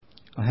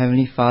Our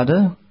Heavenly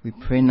Father, we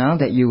pray now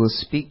that you will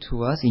speak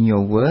to us in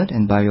your word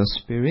and by your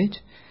Spirit.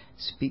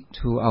 Speak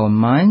to our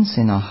minds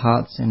and our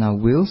hearts and our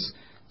wills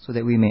so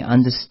that we may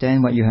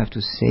understand what you have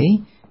to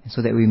say, and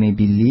so that we may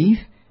believe,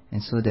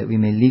 and so that we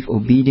may live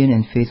obedient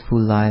and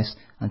faithful lives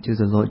until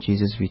the Lord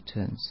Jesus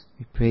returns.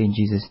 We pray in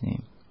Jesus'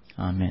 name.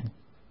 Amen.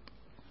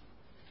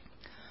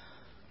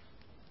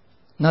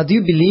 Now, do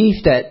you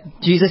believe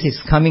that Jesus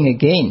is coming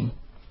again?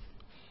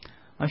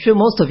 I'm sure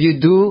most of you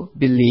do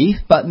believe,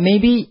 but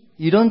maybe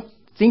you don't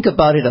think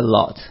about it a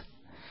lot.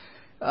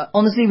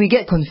 Honestly, we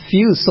get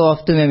confused so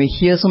often when we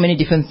hear so many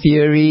different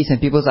theories and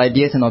people's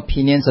ideas and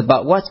opinions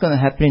about what's going to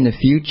happen in the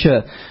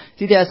future.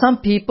 See, there are some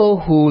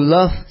people who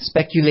love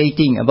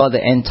speculating about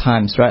the end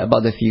times, right,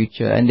 about the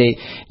future. And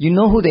you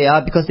know who they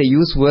are because they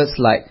use words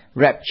like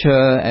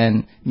rapture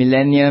and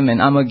millennium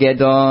and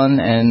Armageddon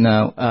and,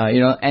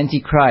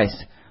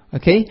 Antichrist.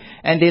 Okay?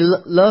 And they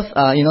love,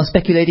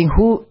 speculating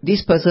who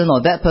this person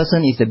or that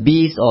person is the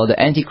beast or the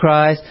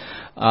Antichrist,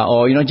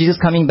 or Jesus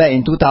coming back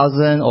in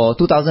 2000 or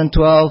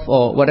 2012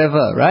 or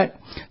whatever, right?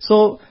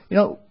 So,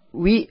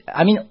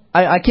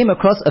 I came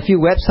across a few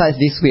websites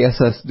this week as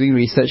I was doing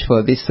research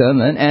for this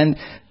sermon, and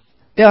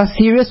there are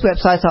serious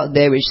websites out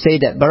there which say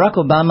that Barack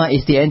Obama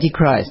is the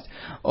Antichrist,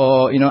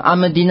 or,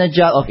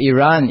 Ahmadinejad of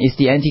Iran is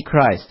the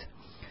Antichrist.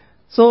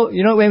 So,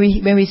 when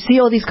we see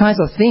all these kinds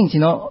of things,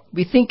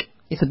 we think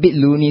it's a bit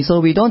loony,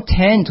 so we don't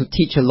tend to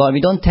teach a lot,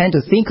 we don't tend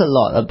to think a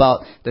lot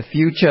about the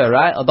future,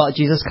 right? About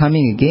Jesus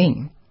coming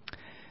again.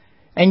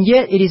 And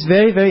yet, it is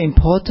very, very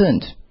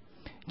important.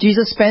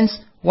 Jesus spends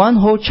one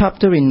whole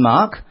chapter in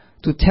Mark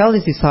to tell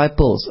his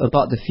disciples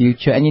about the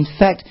future. And in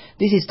fact,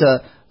 this is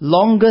the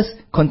longest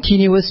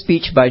continuous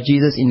speech by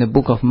Jesus in the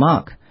book of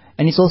Mark.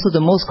 And it's also the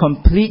most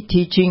complete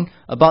teaching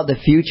about the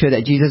future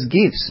that Jesus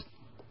gives.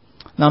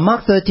 Now,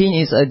 Mark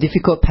 13 is a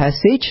difficult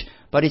passage,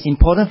 but it's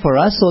important for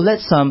us. So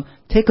let's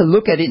take a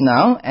look at it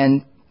now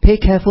and pay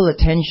careful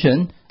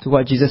attention to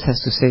what Jesus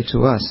has to say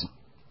to us.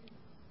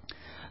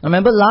 Now,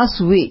 remember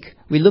last week,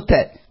 we looked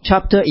at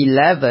chapter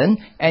 11,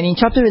 and in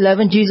chapter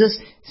 11, Jesus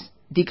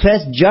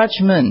declares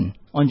judgment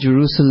on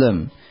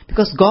Jerusalem,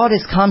 because God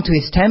has come to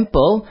his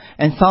temple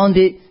and found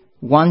it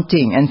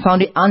wanting and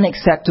found it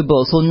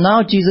unacceptable. So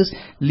now Jesus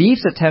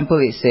leaves the temple,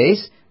 it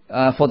says,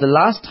 for the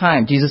last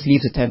time, Jesus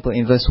leaves the temple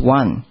in verse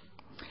 1.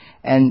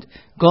 And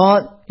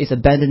God is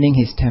abandoning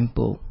his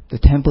temple. The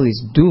temple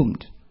is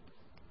doomed.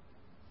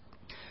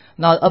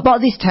 Now, about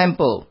this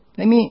temple,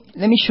 let me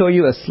show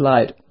you a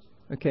slide.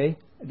 Okay,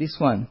 this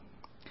one.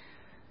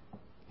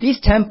 This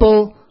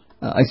temple,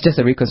 it's just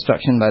a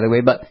reconstruction by the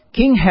way, but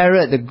King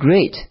Herod the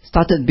Great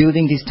started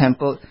building this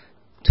temple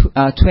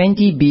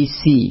 20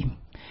 BC.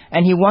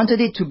 And he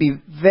wanted it to be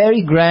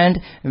very grand,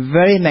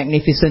 very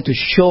magnificent to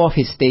show off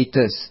his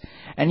status.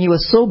 And he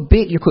was so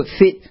big you could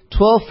fit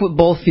 12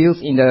 football fields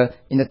in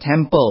the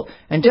temple.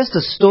 And just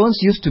the stones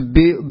used to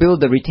build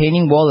the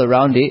retaining wall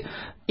around it.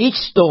 Each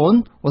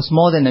stone was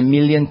more than £1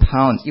 million.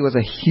 It was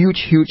a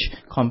huge, huge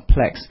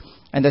complex.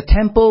 And the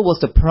temple was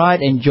the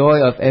pride and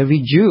joy of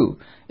every Jew.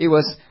 It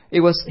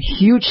was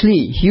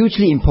hugely,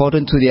 hugely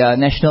important to their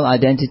national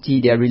identity,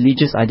 their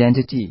religious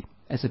identity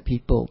as a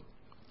people.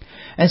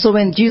 And so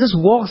when Jesus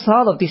walks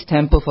out of this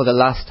temple for the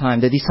last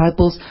time, the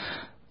disciples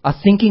are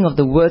thinking of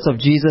the words of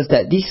Jesus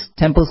that this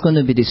temple is going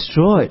to be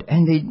destroyed.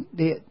 And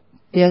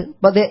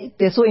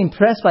they're so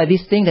impressed by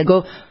this thing, they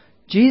go,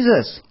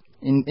 Jesus,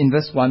 in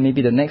verse 1,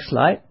 maybe the next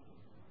slide.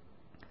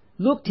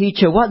 Look,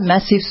 teacher, what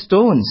massive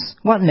stones,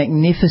 what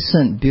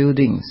magnificent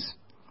buildings.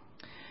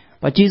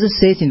 But Jesus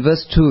says in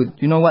verse 2,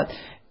 you know what?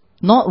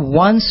 Not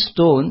one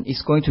stone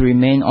is going to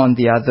remain on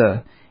the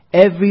other.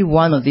 Every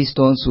one of these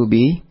stones will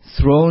be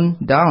thrown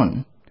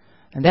down.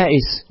 And that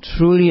is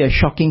truly a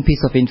shocking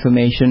piece of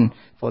information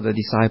for the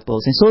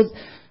disciples. And so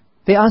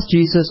they ask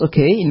Jesus,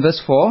 okay, in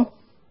verse 4,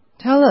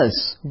 tell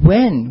us,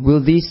 when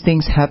will these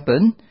things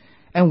happen?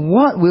 And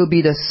what will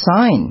be the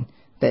sign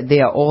that they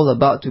are all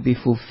about to be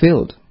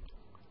fulfilled?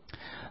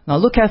 Now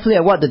look carefully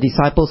at what the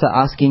disciples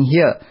are asking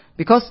here,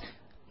 because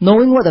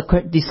knowing what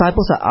the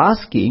disciples are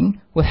asking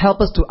will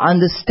help us to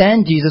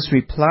understand Jesus'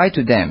 reply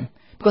to them.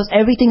 Because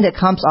everything that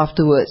comes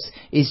afterwards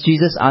is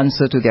Jesus'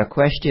 answer to their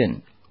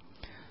question.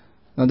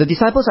 Now the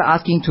disciples are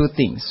asking two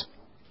things.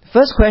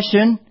 First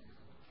question,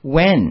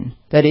 when?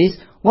 That is,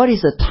 what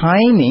is the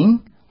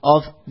timing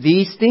of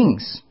these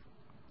things?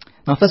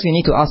 Now first we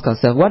need to ask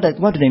ourselves,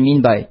 what do they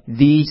mean by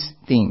these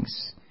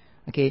things?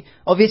 Okay,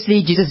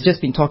 obviously Jesus has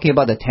just been talking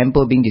about the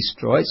temple being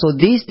destroyed, so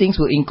these things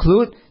will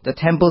include the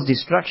temple's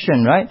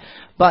destruction, right?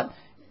 But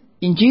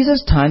in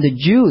Jesus' time, the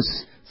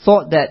Jews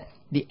thought that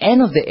the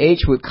end of the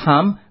age would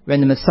come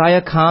when the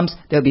Messiah comes,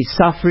 there'll be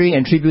suffering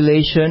and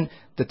tribulation,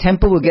 the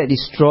temple will get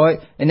destroyed,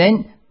 and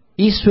then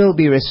Israel will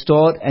be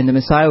restored and the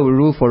Messiah will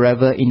rule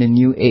forever in the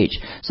new age.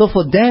 So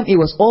for them, it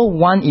was all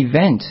one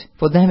event.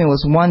 For them, it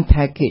was one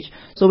package.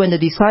 So when the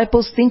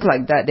disciples think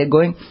like that, they're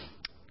going,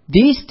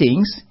 these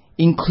things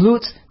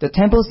includes the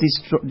temple's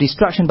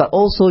destruction, but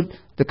also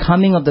the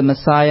coming of the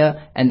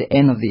Messiah and the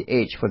end of the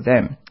age for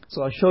them.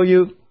 So I'll show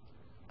you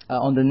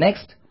on the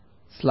next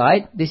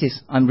slide,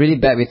 I'm really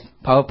bad with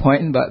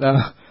PowerPoint, but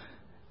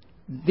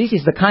this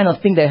is the kind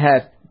of thing they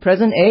have.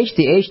 Present age,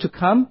 the age to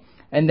come,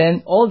 and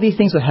then all these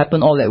things will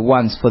happen all at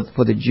once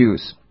for the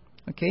Jews.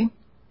 Okay?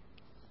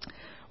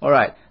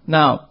 Alright,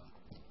 now,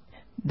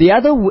 the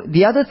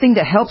other thing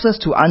that helps us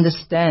to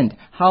understand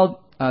how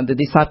the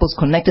disciples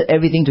connected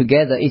everything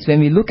together is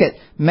when we look at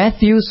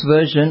Matthew's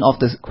version of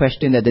the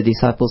question that the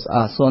disciples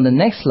asked. So on the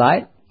next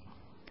slide,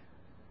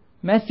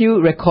 Matthew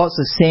records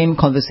the same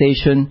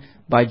conversation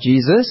by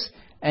Jesus,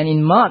 and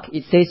in Mark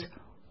it says,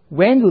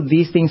 when will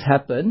these things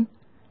happen,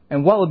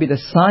 and what will be the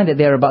sign that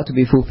they are about to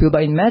be fulfilled?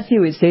 But in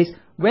Matthew it says,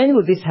 when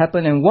will this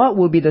happen, and what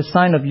will be the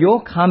sign of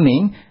your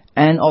coming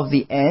and of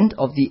the end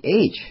of the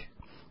age?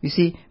 You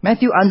see,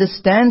 Matthew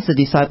understands the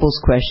disciples'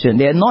 question.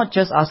 They are not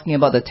just asking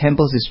about the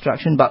temple's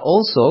destruction, but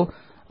also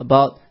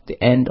about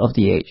the end of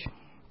the age.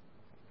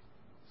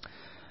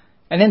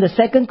 And then the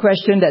second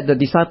question that the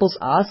disciples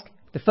asked,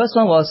 the first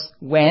one was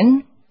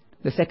when.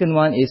 The second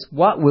one is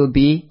what will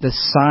be the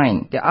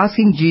sign. They're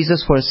asking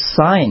Jesus for a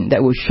sign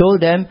that will show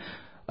them,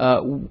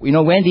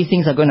 when these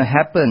things are going to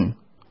happen.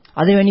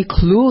 Are there any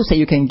clues that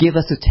you can give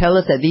us to tell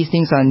us that these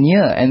things are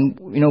near and,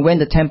 when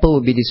the temple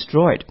will be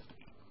destroyed?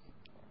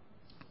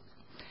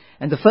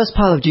 And the first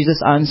part of Jesus'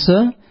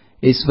 answer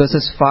is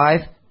verses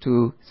 5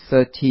 to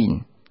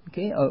 13.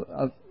 Okay,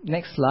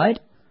 next slide.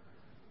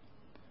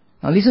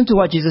 Now listen to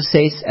what Jesus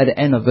says at the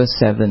end of verse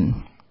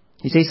 7.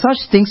 He says,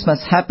 such things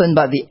must happen,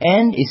 but the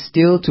end is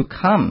still to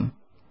come.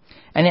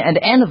 And at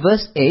the end of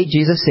verse 8,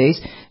 Jesus says,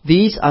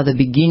 these are the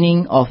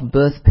beginning of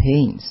birth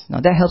pains. Now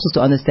that helps us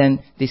to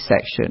understand this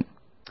section.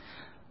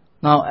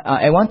 Now,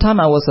 at one time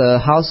I was a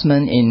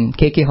houseman in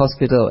KK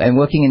Hospital and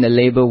working in the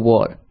labor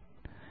ward.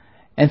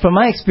 And from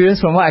my experience,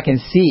 from what I can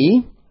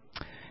see,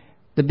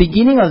 the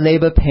beginning of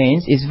labor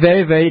pains is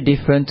very, very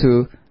different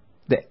to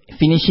the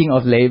finishing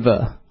of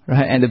labor,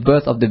 right, and the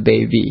birth of the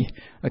baby.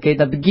 Okay,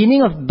 the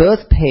beginning of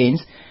birth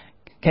pains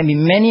can be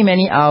many,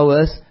 many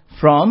hours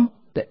from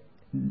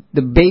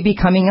the baby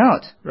coming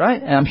out,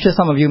 right? And I'm sure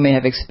some of you may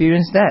have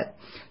experienced that.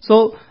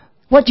 So,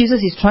 what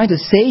Jesus is trying to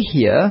say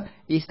here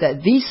is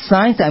that these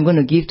signs that I'm going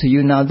to give to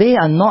you now, they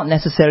are not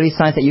necessarily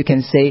signs that you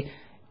can say,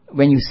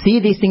 when you see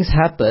these things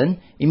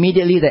happen,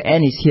 immediately the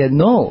end is here.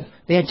 No,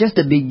 they are just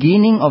the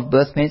beginning of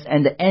birth pains,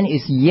 and the end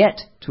is yet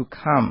to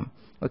come.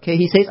 Okay,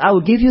 he says, I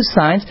will give you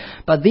signs,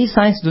 but these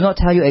signs do not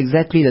tell you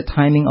exactly the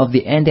timing of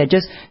the end. They're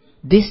just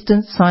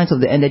distant signs of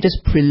the end. They're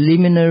just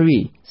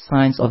preliminary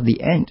signs of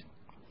the end.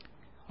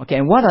 Okay,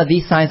 and what are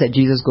these signs that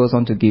Jesus goes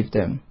on to give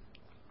them?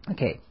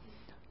 Okay,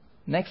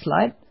 next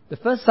slide. The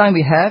first sign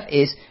we have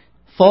is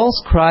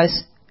false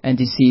Christs and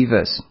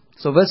deceivers.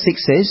 So verse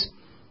 6 says,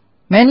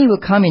 many will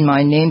come in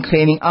my name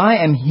claiming I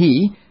am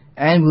he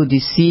and will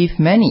deceive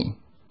many.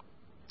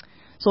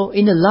 So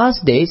in the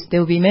last days, there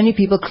will be many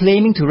people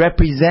claiming to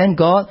represent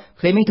God,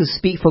 claiming to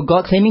speak for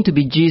God, claiming to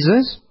be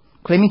Jesus,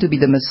 claiming to be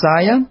the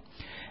Messiah.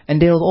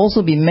 And there will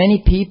also be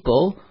many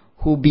people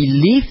who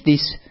believe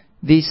these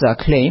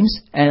claims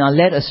and are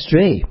led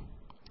astray.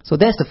 So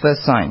that's the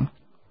first sign.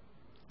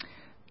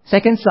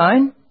 Second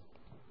sign,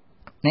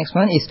 next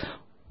one is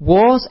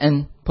wars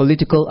and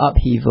political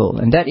upheaval.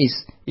 And that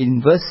is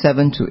in verse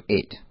 7 to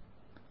 8.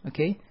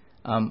 Okay,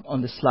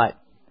 on the slide.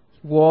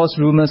 Wars,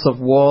 rumors of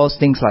wars,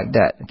 things like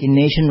that. Okay,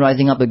 nation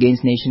rising up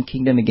against nation,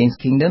 kingdom against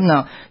kingdom.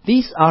 Now,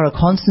 these are a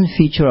constant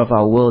feature of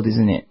our world,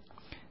 isn't it?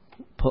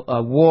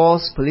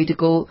 Wars,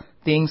 political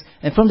things.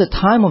 And from the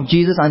time of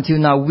Jesus until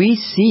now, we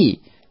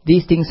see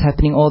these things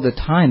happening all the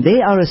time.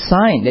 They are a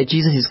sign that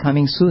Jesus is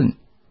coming soon.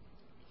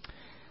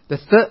 The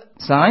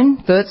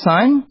third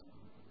sign,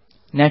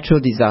 natural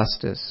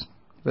disasters.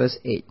 Verse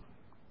 8.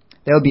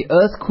 There will be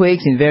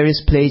earthquakes in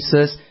various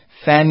places,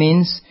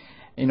 famines.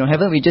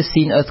 Haven't we just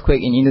seen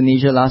earthquake in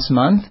Indonesia last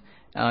month?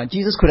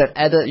 Jesus could have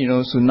added,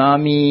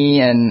 tsunami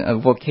and a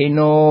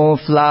volcano,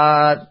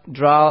 flood,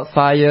 drought,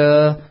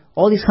 fire,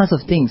 all these kinds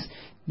of things.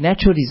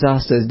 Natural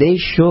disasters, they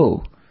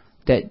show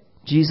that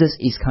Jesus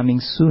is coming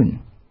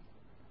soon.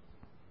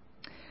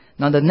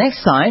 Now the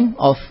next sign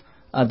of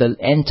the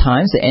end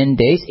times, the end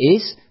days,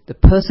 is the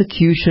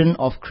persecution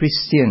of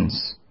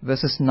Christians.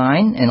 Verses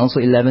 9 and also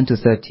 11 to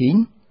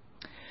 13.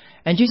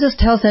 And Jesus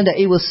tells them that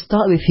it will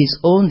start with his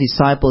own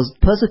disciples.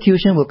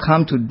 Persecution will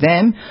come to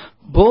them,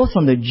 both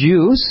from the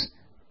Jews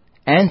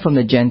and from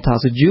the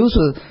Gentiles. The Jews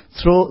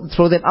will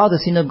throw them out of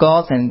the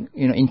synagogues and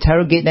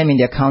interrogate them in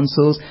their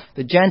councils.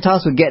 The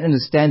Gentiles will get them to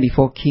stand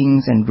before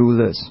kings and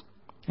rulers.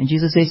 And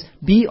Jesus says,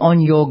 be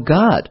on your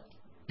guard.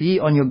 Be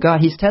on your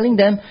guard. He's telling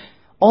them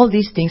all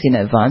these things in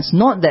advance,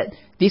 not that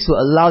this will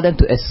allow them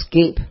to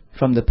escape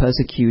from the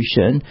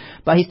persecution,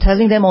 but he's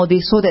telling them all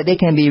this so that they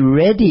can be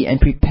ready and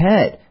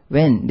prepared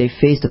when they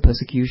face the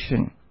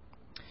persecution.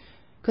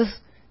 Because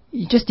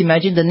you just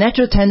imagine the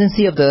natural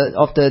tendency of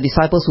the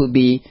disciples would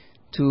be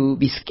to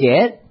be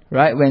scared,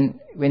 right?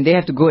 When they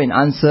have to go and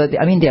answer,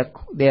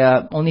 they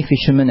are only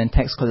fishermen and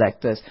tax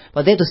collectors,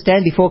 but they have to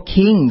stand before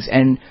kings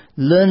and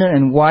learned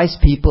and wise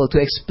people to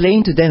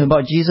explain to them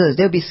about Jesus.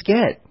 They'll be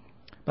scared.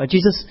 But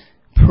Jesus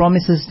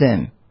promises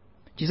them,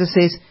 Jesus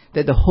says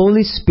that the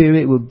Holy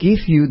Spirit will give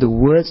you the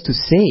words to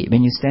say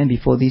when you stand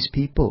before these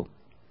people.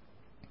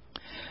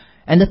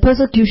 And the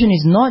persecution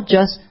is not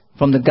just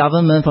from the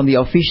government, from the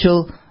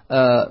official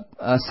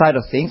side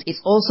of things.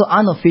 It's also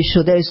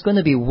unofficial. There is going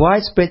to be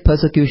widespread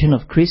persecution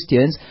of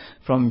Christians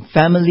from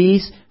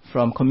families,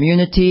 from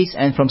communities,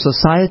 and from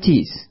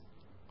societies.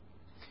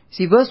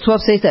 See, verse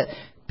 12 says that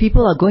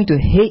people are going to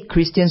hate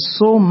Christians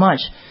so much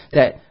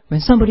that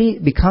when somebody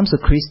becomes a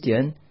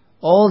Christian,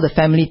 all the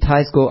family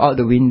ties go out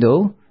the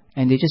window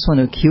and they just want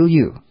to kill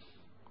you.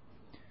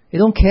 They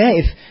don't care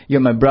if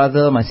you're my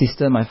brother, my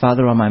sister, my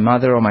father, or my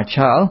mother, or my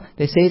child.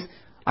 They say,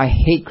 I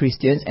hate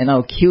Christians and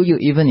I'll kill you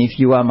even if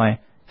you are my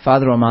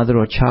father or mother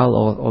or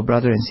child or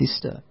brother and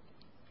sister.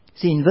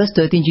 See, in verse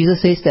 13,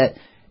 Jesus says that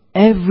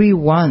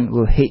everyone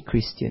will hate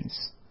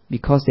Christians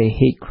because they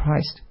hate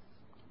Christ.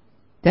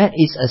 That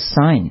is a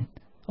sign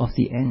of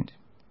the end.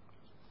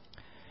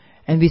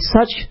 And with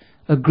such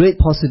a great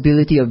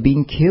possibility of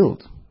being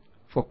killed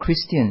for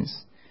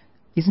Christians,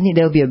 isn't it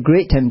there will be a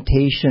great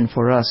temptation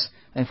for us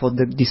and for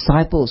the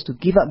disciples to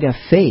give up their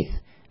faith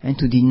and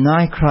to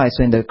deny Christ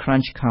when the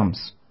crunch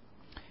comes.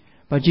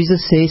 But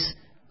Jesus says,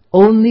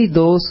 only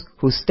those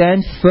who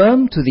stand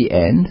firm to the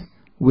end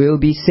will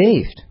be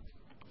saved.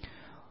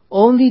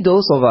 Only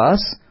those of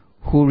us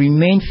who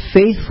remain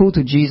faithful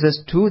to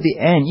Jesus to the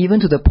end, even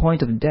to the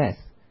point of death,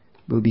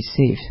 will be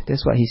saved.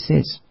 That's what he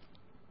says.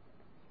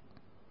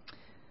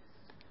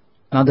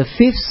 Now the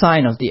fifth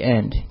sign of the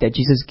end that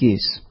Jesus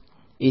gives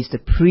is the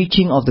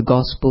preaching of the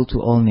gospel to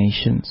all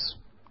nations.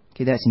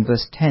 Okay, that's in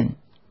verse 10.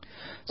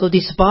 So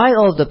despite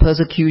all the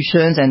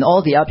persecutions and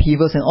all the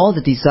upheavals and all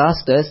the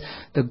disasters,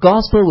 the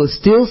gospel will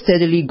still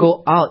steadily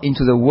go out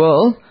into the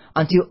world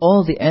until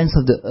all the ends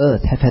of the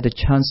earth have had a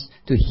chance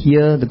to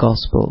hear the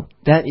gospel.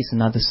 That is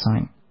another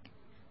sign.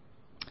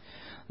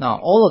 Now,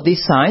 all of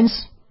these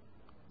signs,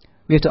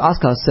 we have to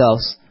ask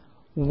ourselves,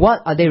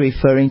 what are they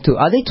referring to?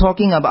 Are they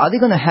talking about, are they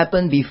going to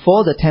happen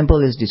before the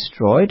temple is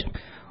destroyed?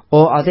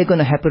 Or are they going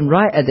to happen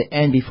right at the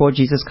end before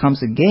Jesus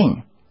comes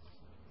again?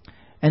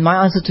 And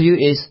my answer to you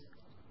is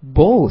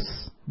both.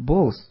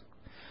 Both.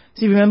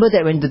 See, remember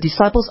that when the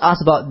disciples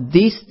ask about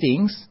these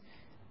things,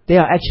 they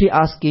are actually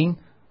asking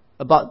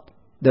about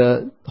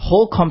the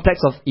whole complex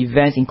of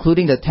events,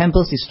 including the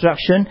temple's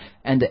destruction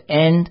and the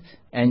end,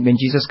 and when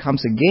Jesus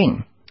comes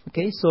again.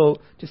 Okay, so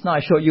just now I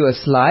showed you a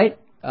slide.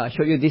 I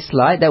showed you this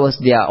slide. That was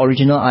their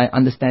original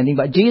understanding.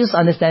 But Jesus'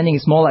 understanding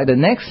is more like the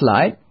next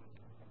slide,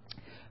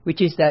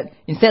 which is that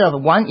instead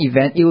of one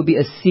event, it will be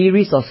a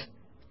series of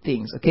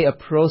things. Okay, a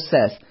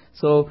process.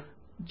 So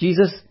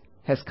Jesus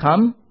has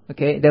come.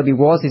 Okay, there'll be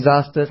wars,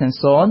 disasters, and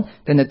so on.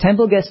 Then the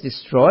temple gets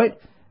destroyed.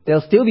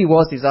 There'll still be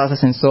wars,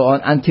 disasters, and so on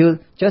until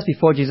just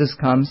before Jesus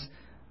comes,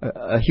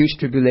 a huge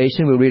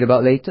tribulation we'll read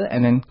about later,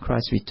 and then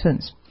Christ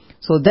returns.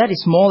 So that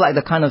is more like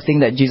the kind of thing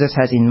that Jesus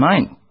has in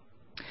mind.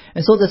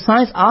 And so the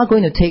signs are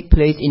going to take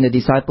place in the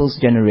disciples'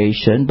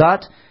 generation,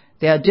 but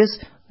they are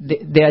just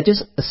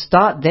a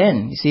start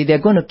then. You see, they're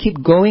going to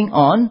keep going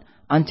on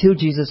until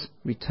Jesus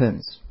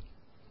returns.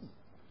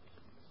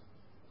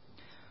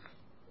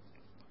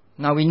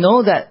 Now we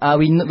know that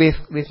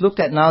we've looked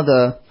at now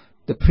the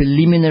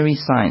preliminary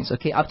signs.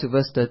 Okay, up to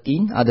verse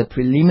 13 are the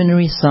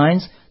preliminary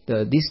signs,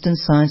 the distant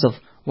signs of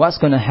what's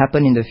going to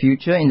happen in the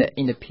future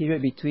in the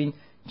period between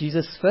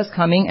Jesus' first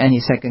coming and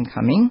his second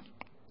coming.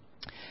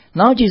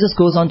 Now Jesus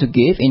goes on to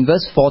give in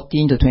verse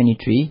 14 to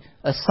 23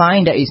 a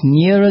sign that is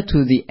nearer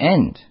to the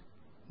end.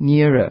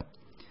 Nearer.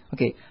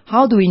 Okay,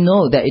 how do we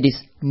know that it is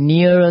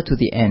nearer to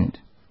the end?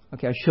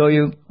 Okay, I'll show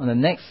you on the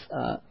next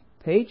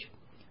page.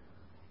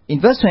 In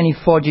verse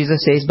 24,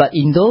 Jesus says, but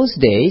in those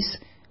days,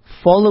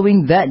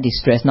 following that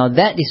distress. Now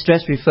that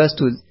distress refers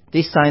to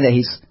this sign that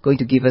he's going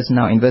to give us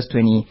now in verse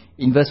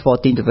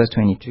 14 to verse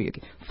 23.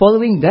 Okay.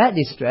 Following that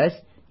distress,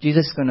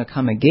 Jesus is going to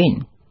come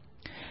again.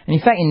 And in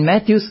fact, in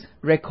Matthew's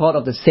record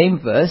of the same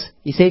verse,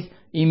 he says,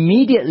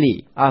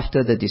 immediately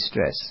after the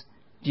distress,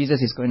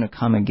 Jesus is going to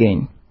come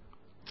again.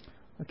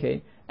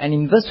 Okay. And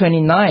in verse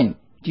 29,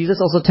 Jesus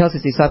also tells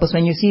his disciples,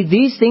 when you see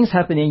these things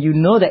happening, you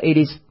know that it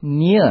is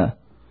near,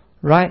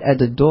 right at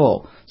the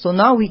door. So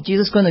now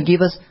Jesus is going to give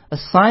us a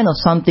sign of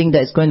something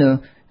that is going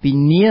to be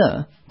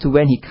near to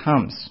when he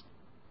comes.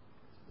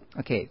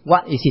 Okay,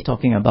 what is he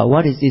talking about?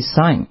 What is this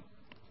sign?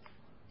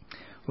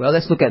 Well,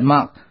 let's look at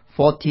Mark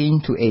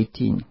 14 to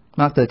 18.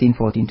 Mark 13,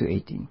 14 to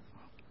 18.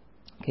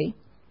 Okay.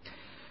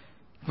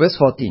 Verse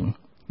 14.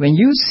 When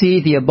you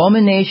see the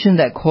abomination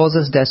that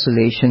causes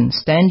desolation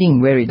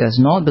standing where it does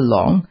not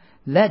belong,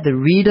 let the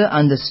reader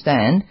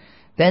understand.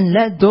 Then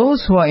let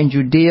those who are in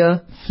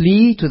Judea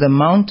flee to the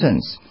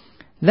mountains.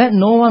 Let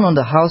no one on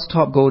the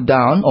housetop go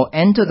down or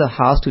enter the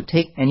house to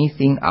take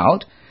anything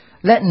out.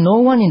 Let no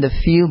one in the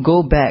field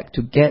go back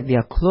to get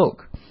their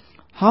cloak.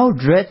 How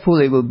dreadful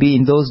it will be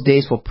in those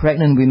days for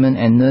pregnant women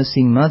and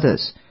nursing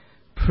mothers.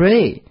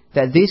 Pray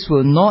that this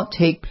will not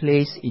take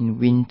place in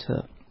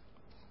winter.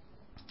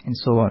 And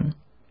so on.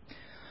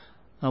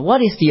 Now,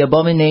 what is the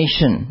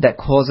abomination that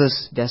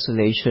causes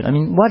desolation? I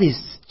mean, what is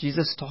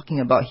Jesus talking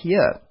about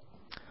here?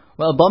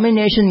 Well,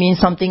 abomination means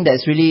something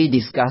that's really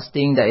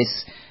disgusting, that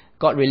is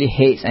God really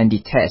hates and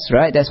detests,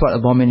 right? That's what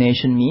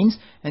abomination means.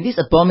 And this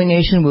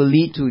abomination will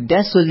lead to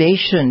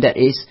desolation, that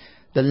is,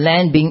 the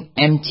land being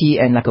empty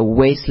and like a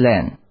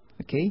wasteland.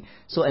 Okay?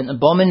 So an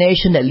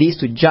abomination that leads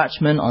to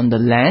judgment on the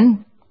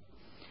land.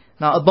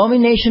 Now,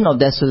 abomination of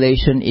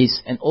desolation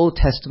is an Old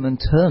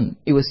Testament term.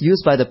 It was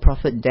used by the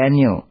prophet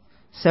Daniel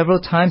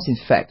several times, in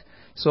fact.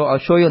 So I'll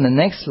show you on the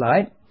next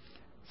slide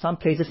some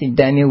places in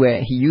Daniel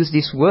where he used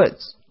these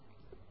words.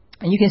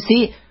 And you can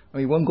see,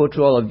 we won't go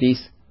through all of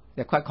these.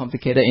 They're quite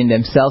complicated in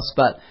themselves,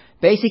 but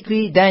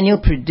basically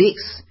Daniel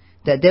predicts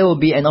that there will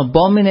be an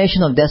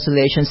abomination of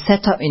desolation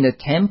set up in the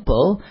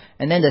temple,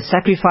 and then the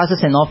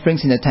sacrifices and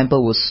offerings in the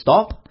temple will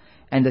stop,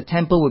 and the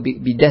temple will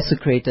be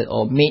desecrated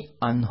or made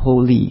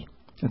unholy.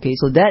 Okay,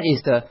 so that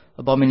is the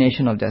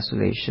abomination of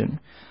desolation.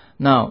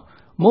 Now,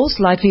 most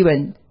likely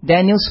when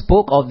Daniel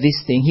spoke of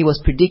this thing, he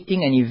was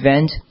predicting an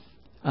event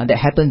that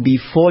happened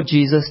before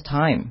Jesus'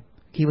 time.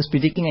 He was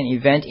predicting an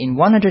event in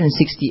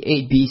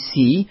 168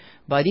 BC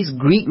by this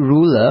Greek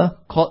ruler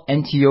called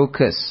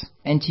Antiochus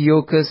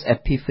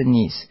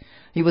Epiphanes.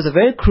 He was a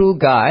very cruel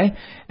guy,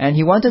 and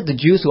he wanted the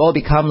Jews to all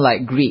become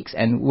like Greeks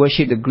and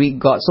worship the Greek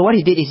gods. So what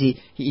he did is he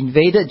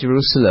invaded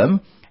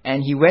Jerusalem,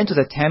 and he went to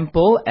the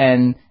temple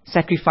and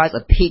sacrificed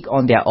a pig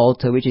on their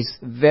altar, which is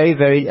very,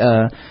 very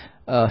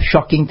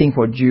shocking thing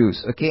for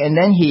Jews. Okay, and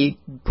then he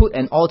put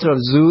an altar of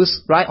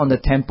Zeus right on the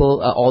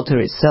temple altar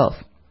itself,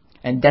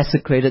 and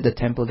desecrated the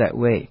temple that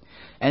way.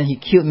 And he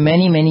killed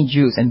many, many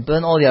Jews and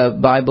burned all their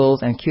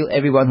Bibles and killed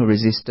everyone who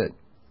resisted.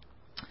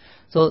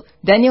 So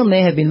Daniel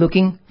may have been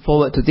looking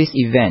forward to this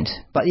event,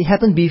 but it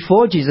happened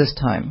before Jesus'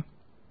 time.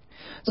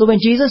 So when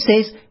Jesus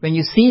says, when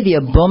you see the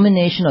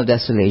abomination of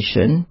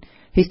desolation,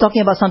 he's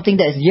talking about something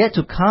that is yet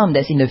to come,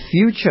 that's in the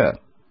future.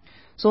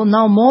 So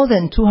now more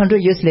than 200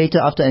 years later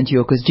after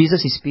Antiochus,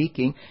 Jesus is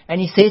speaking, and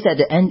he says that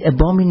the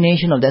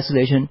abomination of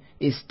desolation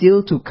is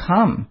still to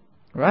come,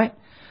 right?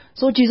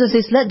 So Jesus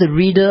says, let the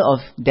reader of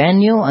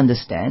Daniel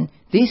understand,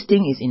 this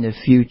thing is in the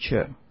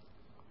future.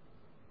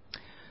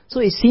 So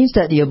it seems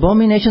that the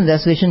abomination of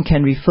desolation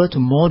can refer to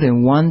more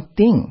than one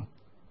thing.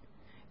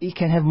 It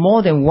can have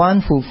more than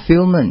one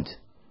fulfillment.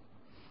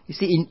 You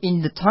see,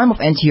 in the time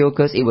of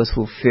Antiochus, it was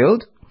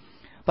fulfilled,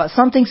 but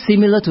something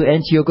similar to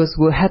Antiochus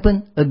will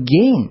happen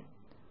again.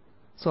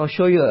 So I'll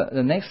show you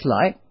the next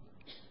slide.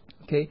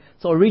 Okay,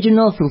 so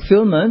original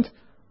fulfillment,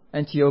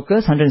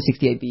 Antiochus,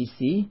 168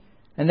 BC,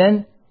 and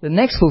then the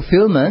next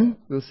fulfillment,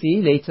 we'll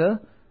see later,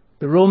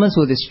 the Romans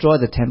will destroy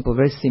the temple,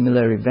 very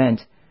similar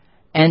event.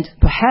 And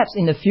perhaps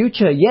in the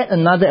future, yet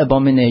another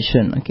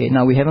abomination. Okay,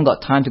 now we haven't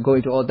got time to go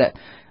into all that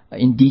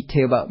in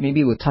detail, but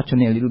maybe we'll touch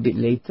on it a little bit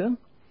later.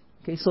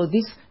 Okay, so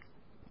this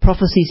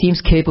prophecy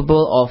seems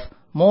capable of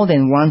more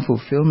than one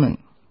fulfillment.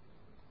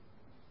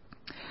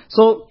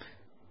 So,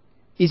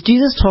 is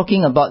Jesus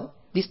talking about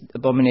this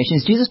abomination?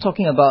 Is Jesus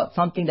talking about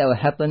something that will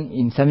happen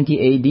in 70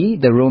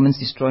 AD, the Romans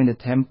destroying the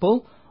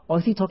temple? Or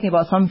is he talking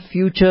about some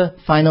future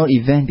final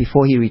event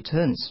before he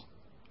returns?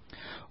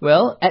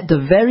 Well, at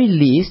the very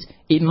least,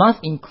 it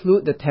must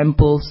include the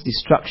temple's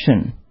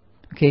destruction.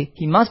 Okay,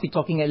 he must be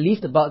talking at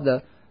least about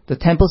the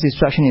temple's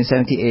destruction in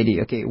 70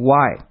 AD. Okay,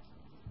 why?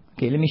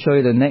 Okay, let me show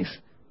you the next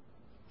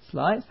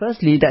slide.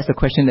 Firstly, that's the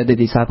question that the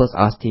disciples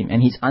asked him,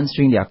 and he's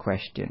answering their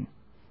question.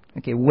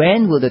 Okay,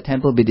 when will the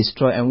temple be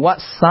destroyed, and what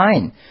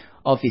sign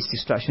of its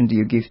destruction do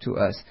you give to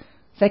us?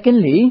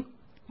 Secondly,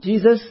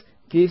 Jesus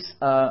gives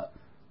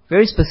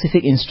very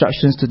specific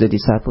instructions to the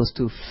disciples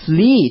to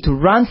flee, to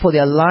run for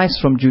their lives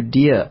from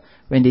Judea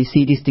when they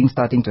see these things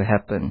starting to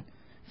happen.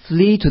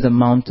 Flee to the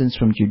mountains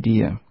from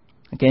Judea.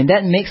 Okay, and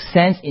that makes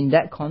sense in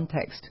that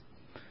context.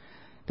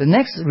 The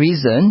next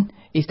reason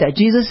is that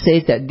Jesus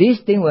says that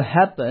this thing will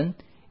happen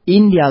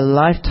in their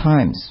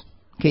lifetimes.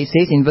 Okay, it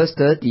says in verse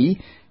 30,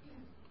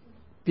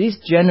 this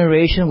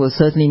generation will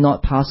certainly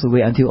not pass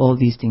away until all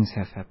these things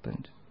have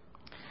happened.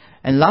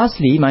 And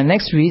lastly, my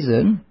next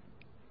reason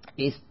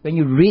is when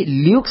you read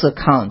Luke's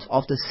account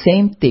of the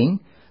same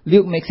thing,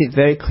 Luke makes it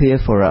very clear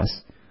for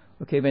us.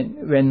 Okay,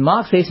 when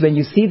Mark says, when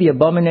you see the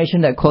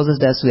abomination that causes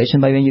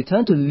desolation, but when you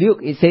turn to Luke,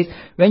 it says,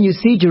 when you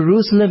see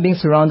Jerusalem being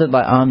surrounded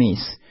by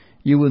armies,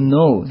 you will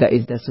know that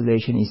its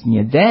desolation is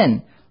near.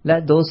 Then,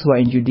 let those who are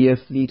in Judea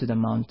flee to the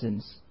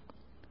mountains.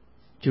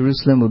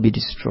 Jerusalem will be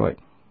destroyed.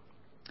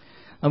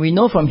 And we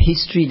know from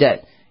history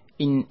that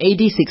in AD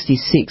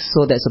 66,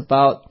 so that's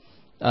about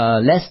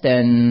less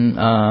than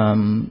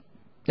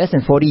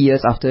 40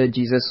 years after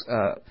Jesus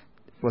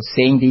was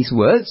saying these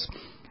words,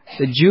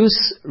 the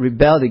Jews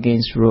rebelled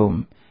against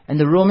Rome. And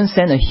the Romans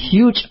sent a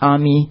huge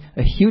army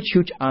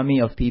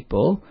of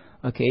people,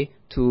 okay,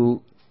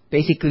 to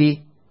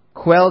basically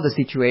quell the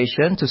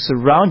situation, to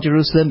surround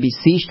Jerusalem,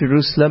 besiege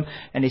Jerusalem,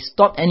 and they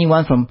stopped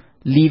anyone from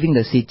leaving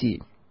the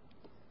city.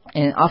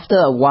 And after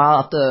a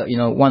while, after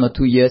 1 or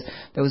 2 years,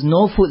 there was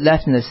no food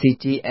left in the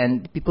city,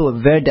 and people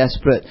were very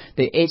desperate.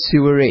 They ate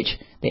sewerage,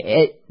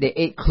 they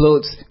ate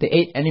clothes, they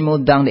ate animal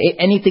dung, they ate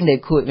anything they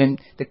could. When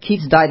the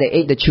kids died, they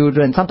ate the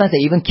children. Sometimes they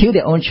even killed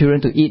their own children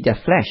to eat their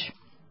flesh.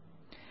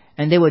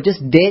 And there were just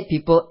dead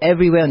people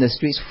everywhere on the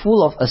streets,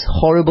 full of a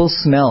horrible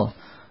smell.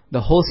 The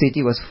whole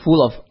city was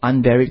full of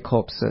unburied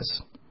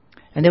corpses.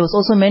 And there was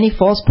also many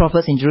false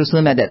prophets in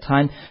Jerusalem at that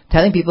time,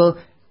 telling people,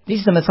 this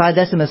is the Messiah,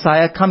 that's the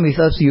Messiah, come with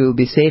us, you will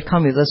be safe,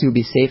 come with us, you will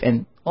be safe.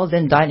 And all of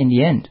them died in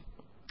the end.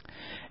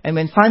 And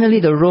when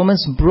finally the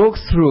Romans broke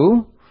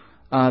through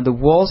the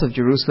walls of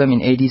Jerusalem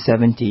in AD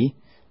 70,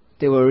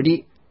 they were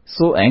already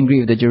so angry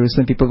with the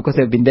Jerusalem people because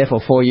they've been there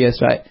for 4 years,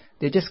 right?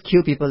 They just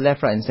kill people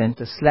left, right and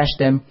center, slash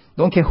them,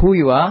 don't care who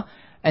you are,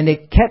 and they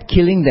kept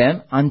killing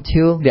them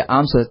until their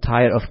arms were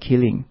tired of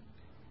killing.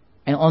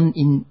 And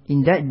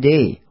in that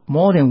day,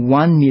 more than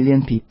 1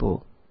 million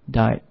people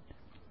died.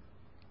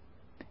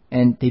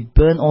 And they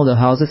burned all the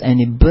houses and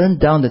they burned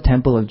down the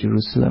temple of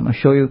Jerusalem. I'll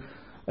show you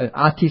an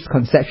artist's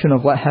conception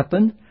of what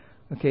happened.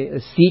 Okay, a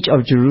siege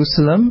of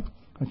Jerusalem.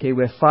 Okay,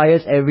 where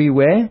fires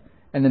everywhere.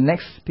 And the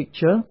next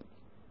picture,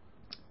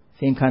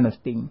 same kind of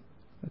thing.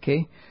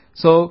 Okay,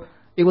 so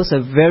it was a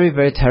very,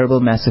 very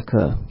terrible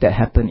massacre that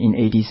happened in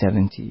AD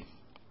 70.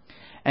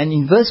 And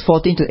in verse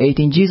 14 to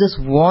 18, Jesus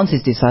warns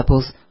his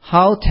disciples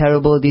how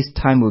terrible this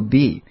time will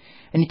be.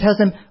 And he tells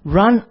them,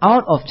 run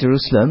out of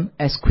Jerusalem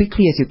as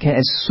quickly as you can,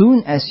 as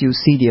soon as you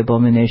see the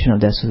abomination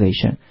of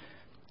desolation.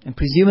 And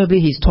presumably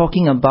he's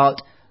talking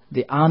about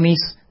the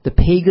armies, the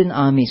pagan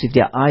armies with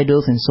their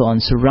idols and so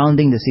on,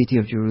 surrounding the city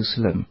of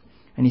Jerusalem.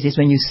 And he says,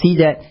 when you see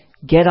that,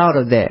 get out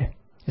of there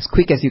as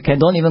quick as you can.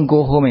 Don't even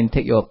go home and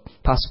take your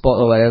passport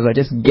or whatever.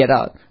 Just get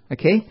out.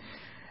 Okay?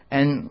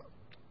 And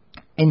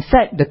in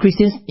fact, the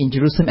Christians in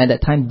Jerusalem at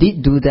that time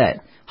did do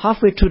that.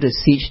 Halfway through the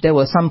siege, there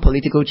was some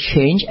political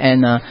change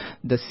and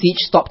the siege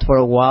stopped for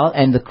a while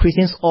and the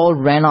Christians all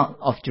ran out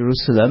of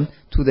Jerusalem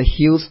to the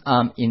hills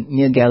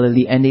near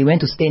Galilee and they went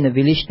to stay in a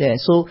village there.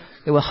 So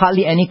there were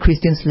hardly any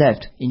Christians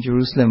left in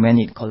Jerusalem when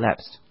it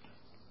collapsed.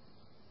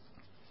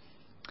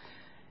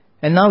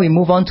 And now we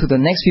move on to the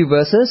next few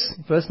verses,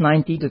 verse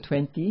 19 to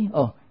 20.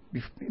 Oh,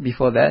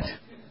 before that.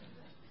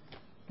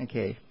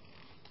 Okay,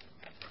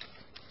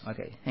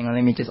 hang on,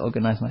 let me just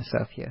organize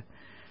myself here.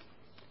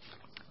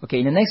 Okay,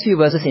 in the next few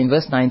verses, in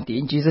verse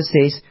 19, Jesus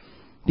says,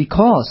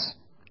 because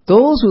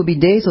those will be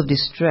days of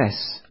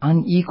distress,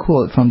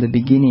 unequaled from the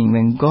beginning,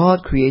 when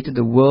God created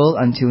the world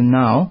until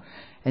now,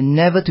 and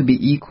never to be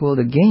equaled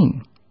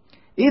again.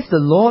 If the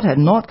Lord had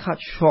not cut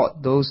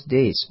short those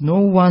days, no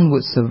one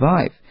would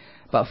survive.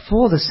 But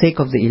for the sake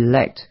of the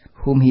elect,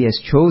 whom he has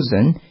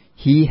chosen,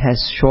 he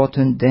has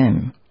shortened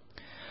them.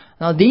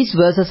 Now these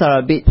verses are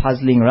a bit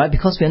puzzling, right?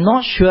 Because we're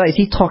not sure, is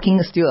he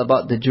talking still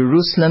about the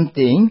Jerusalem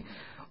thing?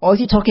 Or is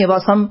he talking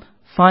about some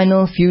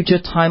final future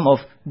time of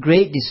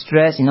great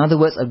distress? In other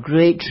words, a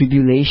great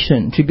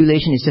tribulation.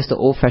 Tribulation is just the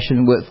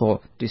old-fashioned word for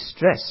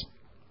distress.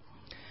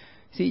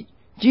 See,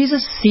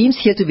 Jesus seems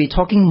here to be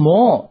talking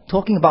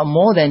about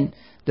more than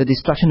the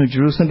destruction of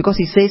Jerusalem, because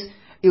he says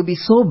it will be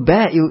so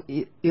bad,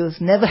 it'll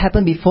never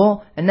happened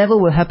before and never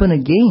will happen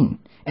again.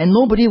 And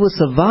nobody will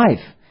survive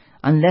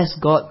unless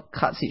God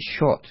cuts it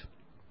short.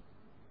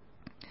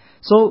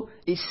 So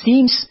it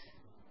seems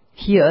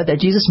here that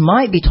Jesus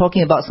might be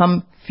talking about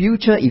some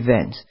future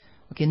event.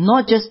 Okay,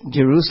 not just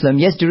Jerusalem.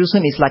 Yes,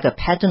 Jerusalem is like a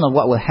pattern of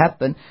what will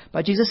happen,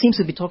 but Jesus seems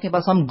to be talking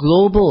about some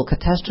global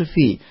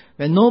catastrophe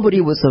where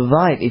nobody will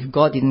survive if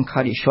God didn't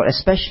cut it short,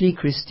 especially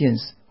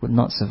Christians would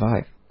not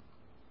survive.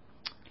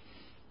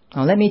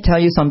 Now let me tell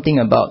you something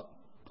about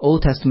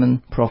Old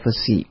Testament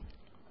prophecy.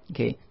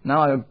 Okay,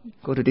 now I'll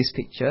go to this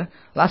picture.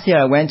 Last year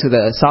I went to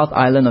the South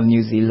Island of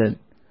New Zealand.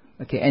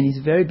 Okay, and it's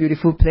a very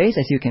beautiful place,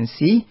 as you can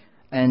see.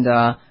 And there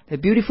are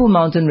beautiful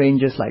mountain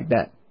ranges like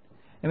that.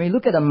 And when you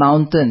look at the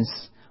mountains,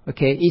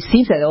 okay, it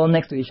seems that they're all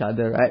next to each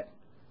other, right?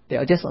 They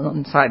are just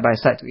side by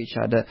side to each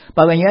other.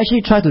 But when you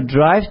actually try to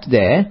drive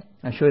there,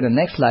 I'll show you the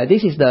next slide.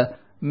 This is the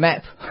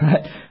map,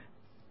 right?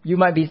 You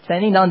might be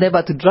standing down there,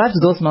 but to drive to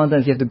those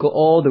mountains, you have to go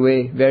all the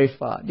way very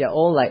far. They're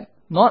all like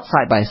not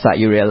side by side,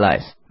 you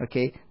realize.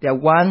 Okay? They're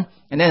one,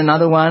 and then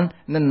another one,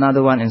 and then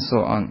another one, and so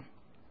on.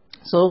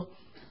 So,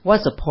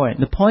 what's the point?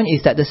 The point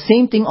is that the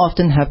same thing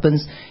often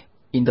happens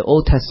in the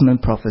Old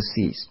Testament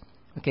prophecies.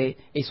 Okay?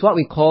 It's what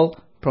we call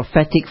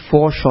prophetic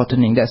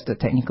foreshortening. That's the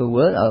technical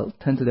word. I'll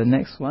turn to the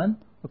next one.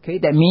 Okay?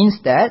 That means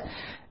that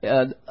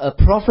a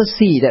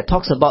prophecy that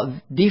talks about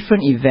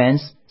different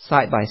events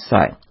side by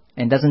side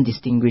and doesn't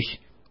distinguish.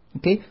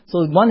 Okay?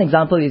 So one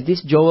example is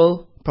this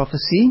Joel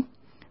prophecy,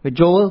 where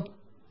Joel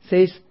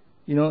says,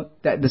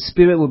 that the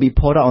Spirit will be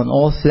poured out on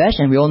all flesh,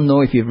 and we all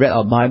know if you've read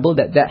our Bible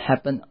that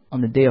happened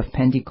on the day of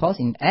Pentecost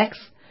in Acts.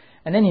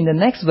 And then in the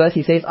next verse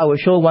he says, I will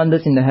show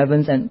wonders in the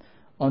heavens and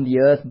on the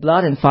earth,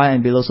 blood and fire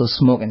and billows of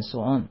smoke and so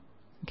on.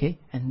 Okay?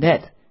 And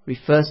that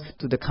refers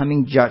to the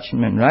coming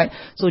judgment, right?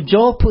 So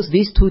Joel puts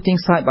these two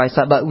things side by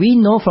side, but we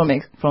know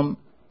from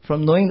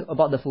knowing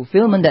about the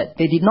fulfillment that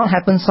they did not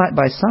happen side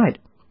by side.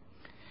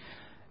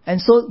 And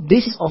so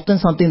this is often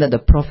something that the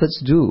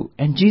prophets do.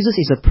 And Jesus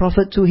is a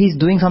prophet too. He's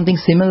doing something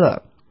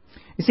similar.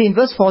 You see, in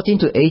verse 14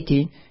 to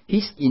 18,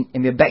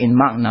 and we're back in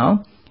Mark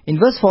now. In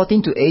verse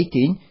 14 to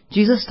 18,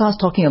 Jesus starts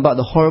talking about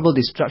the horrible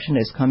destruction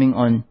that is coming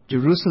on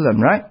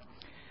Jerusalem, right?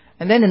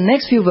 And then the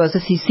next few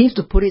verses, he seems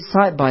to put it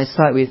side by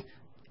side with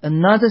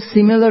another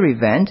similar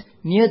event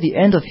near the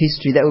end of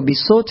history that will be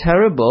so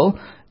terrible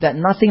that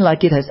nothing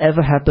like it has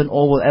ever happened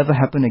or will ever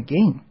happen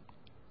again.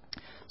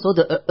 So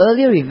the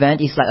earlier event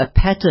is like a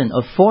pattern,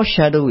 a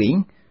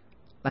foreshadowing,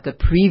 like a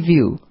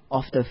preview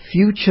of the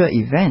future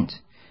event.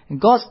 And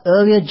God's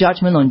earlier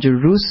judgment on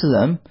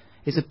Jerusalem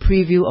is a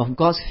preview of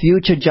God's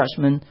future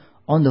judgment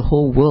on the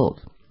whole world.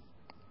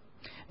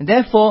 And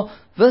therefore,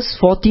 verse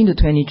 14 to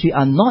 23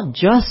 are not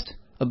just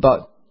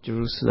about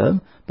Jerusalem,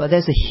 but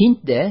there's a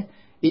hint there.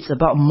 It's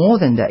about more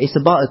than that. It's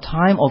about a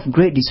time of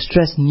great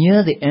distress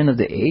near the end of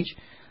the age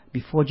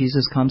before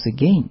Jesus comes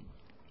again.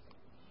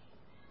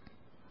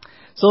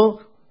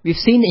 So, we've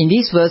seen in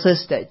these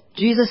verses that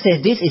Jesus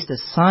says this is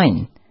the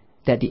sign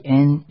that the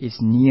end is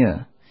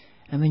near.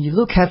 And when you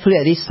look carefully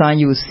at this sign,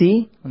 you will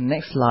see, on the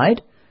next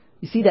slide,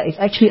 you see that it's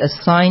actually a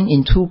sign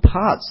in two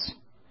parts.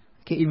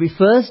 Okay, it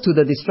refers to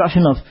the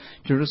destruction of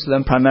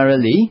Jerusalem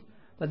primarily,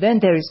 but then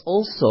there is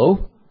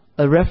also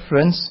a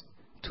reference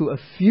to a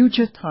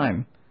future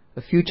time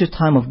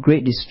of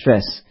great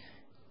distress.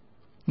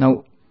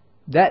 Now,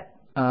 that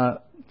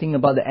thing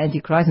about the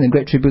Antichrist and the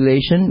Great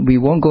Tribulation, we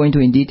won't go into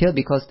in detail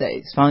because that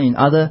is found in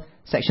other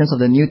sections of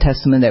the New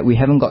Testament that we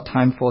haven't got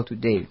time for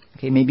today.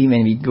 Okay, maybe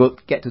when we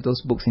get to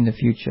those books in the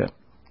future.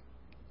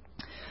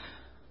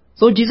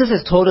 So Jesus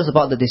has told us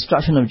about the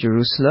destruction of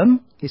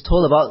Jerusalem. He's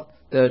told about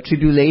the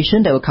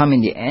tribulation that will come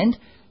in the end.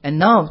 And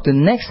now the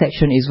next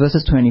section is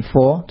verses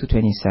 24 to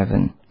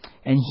 27.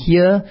 And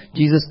here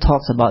Jesus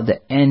talks about the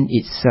end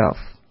itself.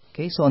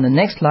 Okay, so on the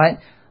next slide,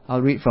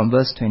 I'll read from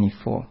verse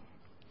 24.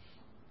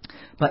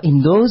 But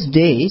in those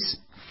days,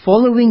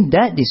 following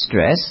that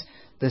distress,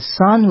 the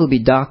sun will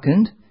be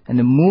darkened, and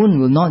the moon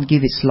will not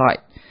give its light.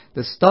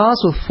 The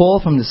stars will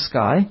fall from the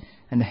sky,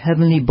 and the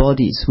heavenly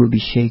bodies will be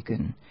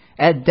shaken.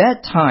 At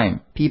that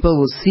time, people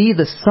will see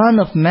the Son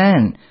of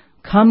Man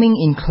coming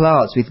in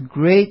clouds with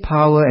great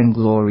power and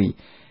glory.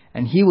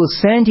 And he will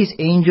send his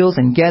angels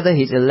and gather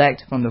his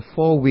elect from the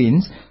four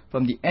winds,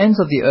 from the ends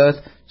of the earth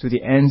to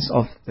the ends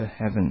of the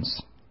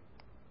heavens.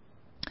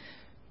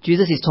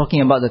 Jesus is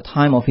talking about the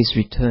time of his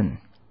return.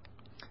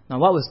 Now,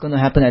 what was going to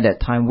happen at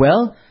that time?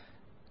 Well,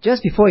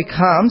 just before he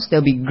comes, there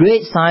will be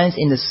great signs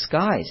in the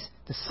skies.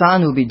 The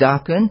sun will be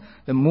darkened,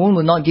 the moon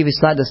will not give its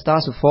light, the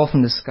stars will fall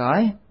from the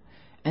sky.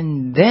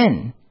 And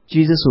then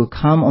Jesus will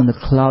come on the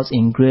clouds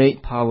in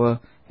great power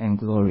and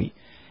glory.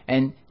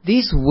 And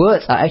these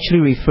words are actually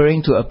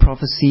referring to a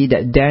prophecy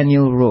that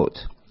Daniel wrote.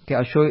 Okay,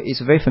 I'll show you.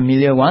 It's a very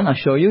familiar one. I'll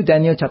show you.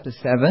 Daniel chapter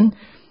 7. And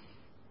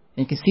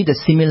you can see the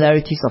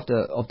similarities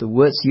of the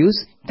words used.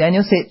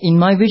 Daniel said, "In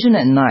my vision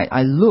at night,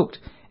 I looked,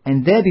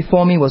 and there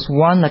before me was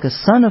one like a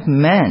son of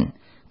man,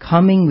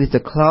 coming with the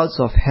clouds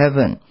of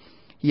heaven.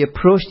 He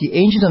approached the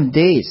Ancient of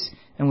Days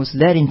and was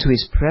led into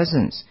his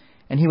presence.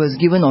 And he was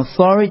given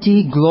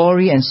authority,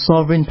 glory, and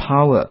sovereign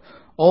power.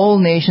 All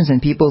nations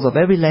and peoples of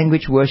every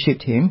language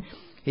worshipped him.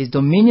 His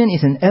dominion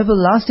is an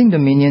everlasting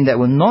dominion that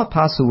will not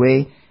pass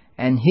away,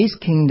 and his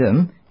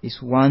kingdom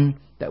is one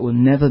that will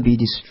never be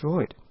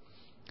destroyed."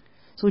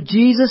 So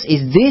Jesus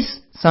is this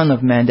Son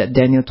of Man that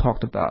Daniel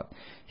talked about.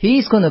 He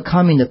is going to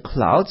come in the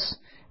clouds.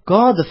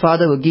 God the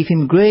Father will give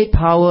him great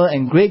power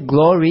and great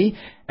glory,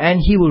 and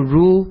he will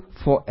rule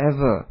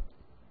forever.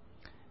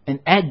 And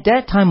at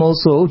that time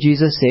also,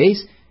 Jesus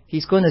says,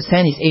 he's going to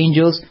send his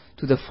angels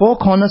to the four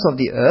corners of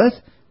the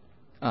earth.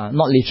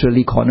 Not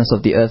literally corners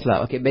of the earth,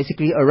 okay,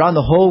 basically around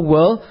the whole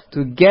world,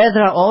 to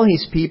gather all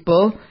his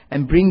people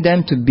and bring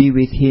them to be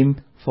with him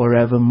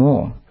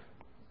forevermore.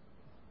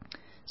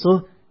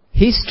 So,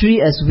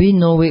 history as we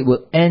know it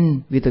will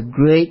end with a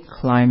great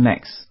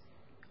climax,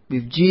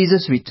 with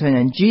Jesus' return.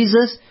 And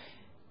Jesus,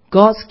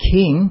 God's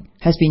King,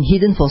 has been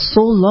hidden for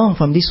so long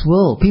from this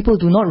world. People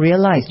do not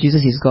realize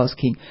Jesus is God's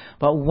King.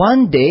 But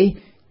one day,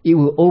 it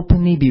will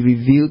openly be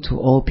revealed to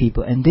all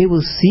people, and they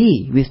will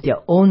see with their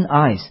own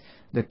eyes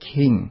the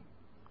King.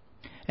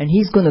 And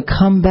he's going to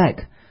come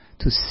back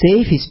to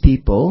save his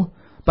people,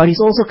 but he's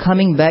also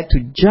coming back to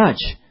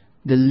judge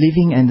the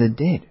living and the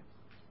dead.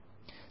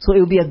 So it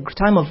will be a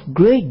time of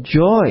great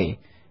joy,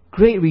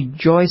 great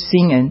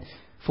rejoicing and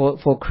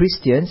for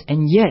Christians,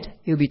 and yet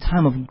it will be a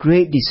time of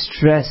great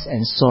distress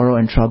and sorrow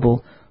and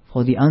trouble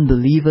for the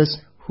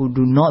unbelievers who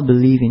do not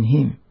believe in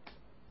him.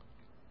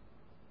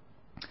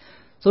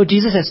 So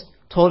Jesus has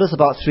told us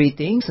about three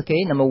things.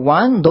 Okay, number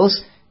one,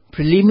 those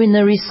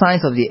preliminary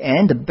signs of the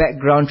end, the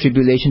background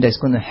tribulation that's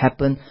going to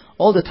happen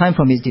all the time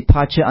from his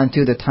departure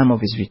until the time of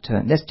his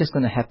return. That's just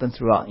going to happen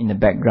throughout in the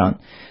background.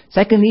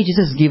 Secondly,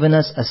 Jesus has given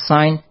us a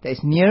sign that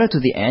is nearer to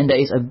the end, that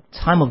is a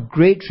time of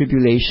great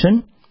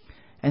tribulation.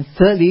 And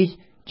thirdly,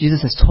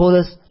 Jesus has told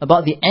us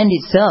about the end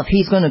itself.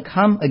 He's going to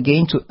come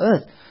again to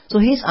earth. So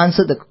he's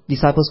answered the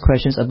disciples'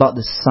 questions about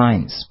the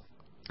signs.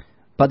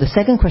 But the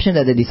second question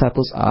that the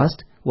disciples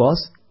asked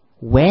was,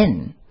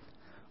 when?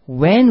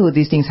 When will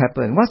these things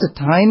happen? What's the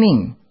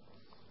timing?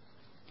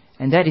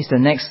 And that is the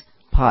next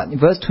part,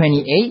 verse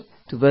 28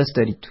 to verse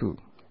 32.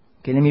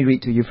 Okay, let me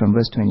read to you from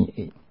verse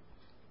 28.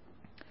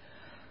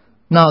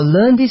 "Now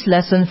learn this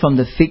lesson from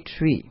the fig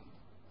tree.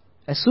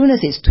 As soon as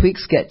its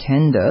twigs get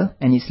tender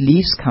and its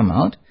leaves come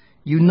out,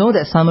 you know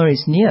that summer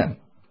is near.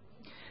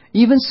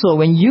 Even so,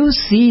 when you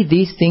see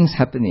these things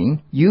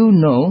happening, you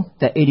know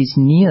that it is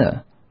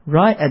near,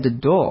 right at the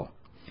door.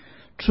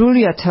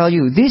 Truly I tell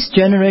you, this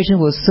generation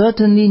will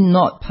certainly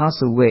not pass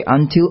away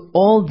until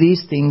all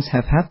these things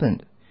have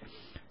happened.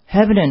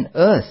 Heaven and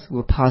earth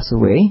will pass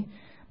away,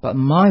 but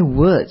my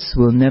words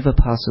will never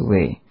pass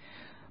away.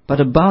 But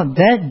about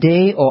that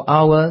day or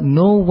hour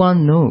no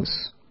one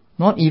knows,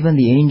 not even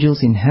the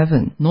angels in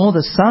heaven, nor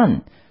the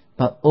Son,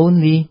 but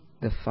only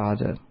the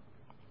Father.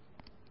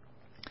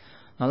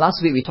 Now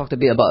last week we talked a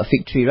bit about a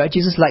fig tree, right?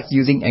 Jesus likes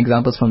using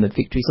examples from the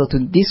fig tree. So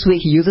this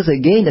week he uses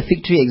again the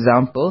fig tree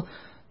example.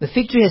 The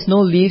fig tree has no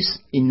leaves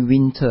in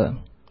winter.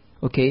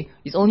 Okay?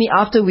 It's only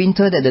after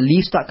winter that the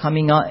leaves start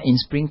coming out in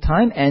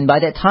springtime, and by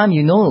that time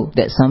you know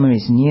that summer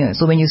is near.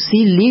 So when you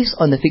see leaves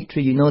on the fig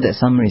tree, you know that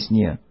summer is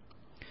near.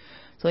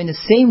 So in the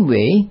same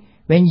way,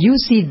 when you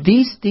see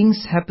these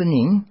things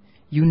happening,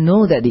 you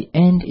know that the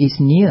end is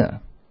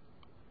near.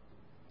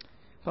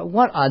 But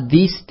what are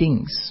these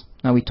things?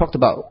 Now we talked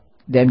about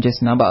them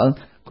just now, but I'll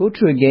go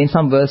through again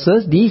some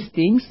verses. These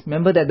things,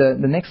 remember that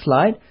the next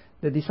slide,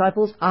 the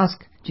disciples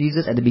ask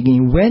Jesus at the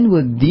beginning, when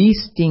will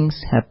these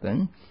things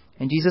happen?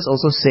 And Jesus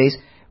also says,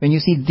 when you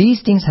see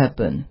these things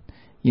happen,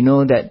 you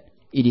know that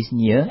it is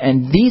near.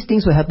 And these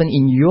things will happen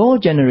in your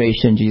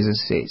generation,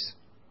 Jesus says.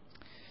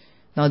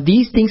 Now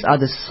these things are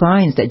the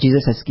signs that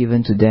Jesus has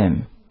given to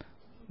them.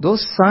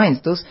 Those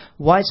signs, those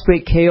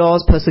widespread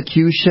chaos,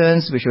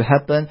 persecutions which will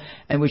happen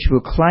and which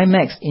will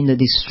climax in the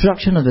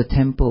destruction of the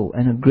temple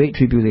and a great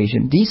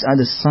tribulation. These are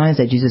the signs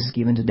that Jesus has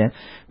given to them.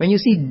 When you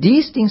see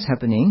these things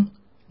happening,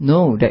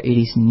 know that it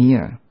is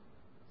near.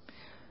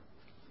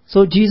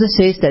 So Jesus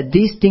says that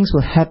these things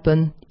will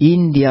happen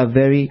in their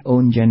very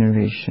own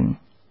generation.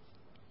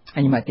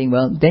 And you might think,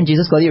 well, then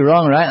Jesus got it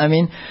wrong, right? I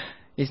mean,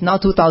 it's now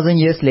 2,000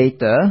 years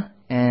later,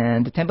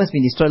 and the temple has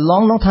been destroyed a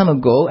long, long time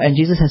ago, and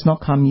Jesus has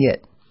not come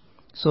yet.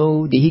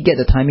 So did he get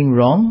the timing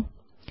wrong?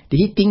 Did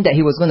he think that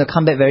he was going to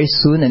come back very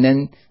soon, and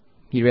then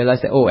he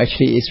realized that, oh,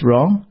 actually it's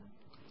wrong?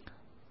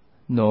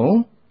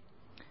 No.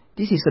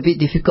 This is a bit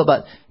difficult,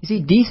 but you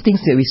see, these things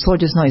that we saw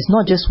just now is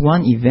not just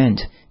one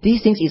event.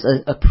 These things is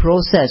a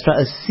process,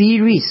 right? A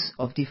series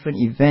of different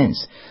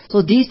events.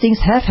 So these things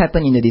have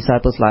happened in the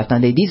disciples'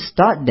 lifetime. They did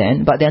start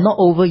then, but they're not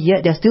over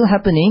yet. They're still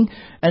happening,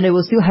 and they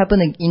will still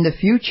happen in the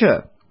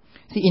future.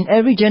 See, in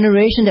every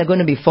generation there are going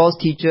to be false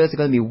teachers, there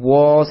are going to be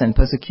wars and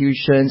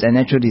persecutions and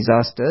natural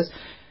disasters.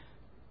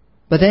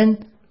 But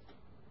then,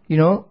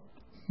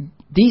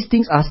 these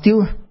things are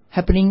still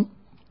happening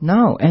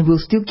now and will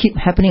still keep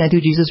happening until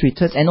Jesus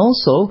returns. And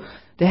also,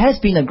 there has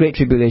been a great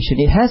tribulation.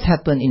 It has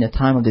happened in the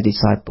time of the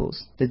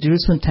disciples. The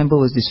Jerusalem temple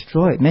was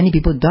destroyed. Many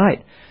people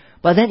died.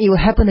 But then it will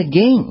happen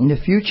again in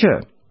the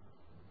future.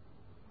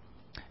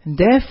 And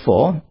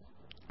therefore,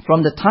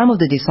 from the time of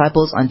the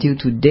disciples until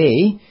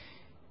today,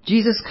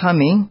 Jesus'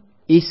 coming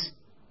is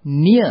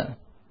near.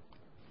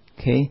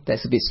 Okay,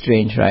 that's a bit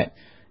strange, right?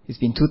 It's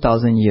been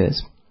 2,000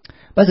 years.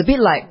 But it's a bit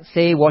like,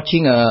 say,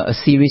 watching a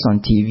series on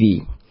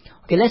TV.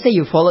 Okay, let's say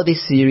you follow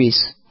this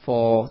series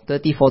for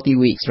 30, 40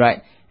 weeks,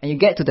 right? And you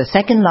get to the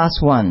second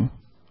last one.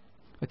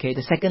 Okay,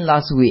 the second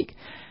last week.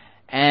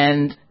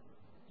 And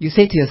you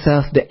say to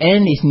yourself, the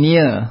end is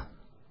near.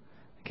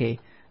 Okay,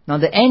 now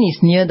the end is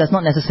near does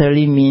not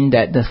necessarily mean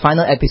that the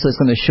final episode is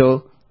going to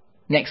show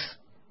next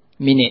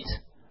minute.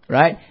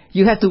 Right?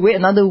 You have to wait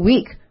another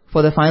week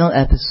for the final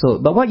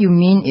episode. But what you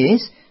mean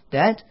is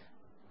that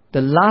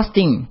the last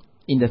thing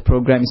in the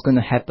program is going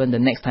to happen the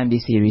next time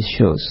this series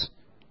shows.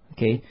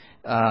 Okay?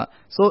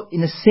 So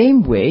in the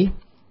same way,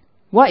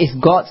 what is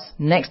God's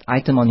next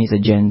item on His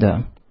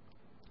agenda?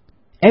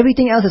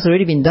 Everything else has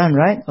already been done,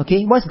 right?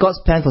 Okay? What's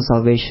God's plan for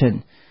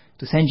salvation?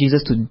 To send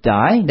Jesus to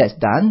die, that's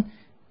done.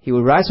 He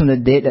will rise from the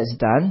dead, that's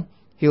done.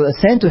 He will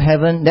ascend to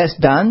heaven, that's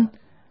done.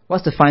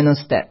 What's the final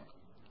step?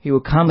 He will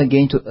come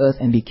again to earth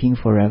and be king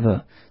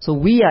forever. So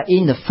we are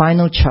in the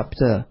final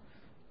chapter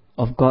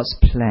of God's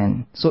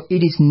plan. So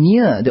it is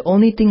near. The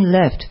only thing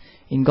left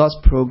in God's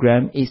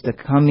program is the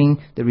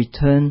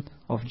return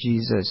of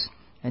Jesus.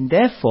 And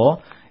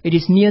therefore, it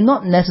is near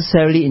not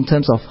necessarily in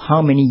terms of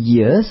how many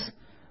years,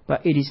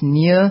 but it is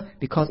near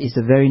because it's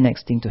the very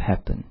next thing to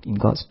happen in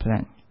God's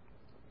plan.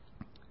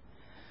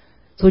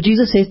 So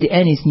Jesus says the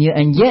end is near,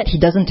 and yet He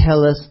doesn't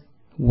tell us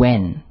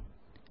when.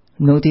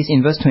 Notice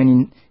in verse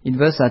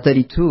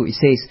 32, it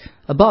says,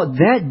 about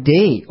that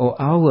day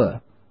or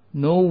hour,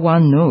 no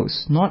one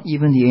knows, not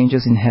even the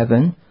angels in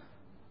heaven,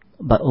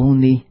 but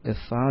only the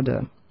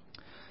Father.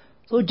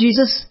 So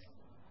Jesus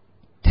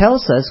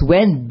tells us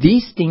when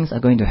these things are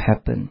going to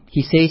happen.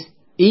 He says,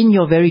 in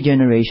your very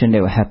generation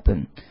they will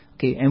happen.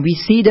 Okay, and we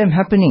see them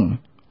happening.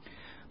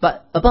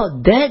 But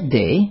about that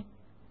day,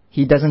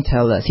 He doesn't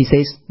tell us. He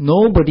says,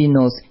 nobody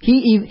knows.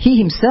 He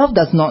Himself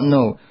does not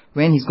know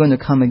when He's going to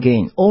come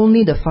again.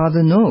 Only the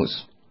Father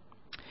knows.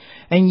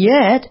 And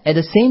yet, at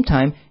the same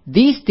time,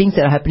 these things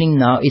that are happening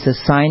now is a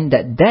sign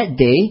that that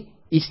day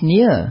is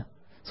near.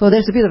 So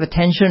there's a bit of a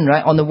tension,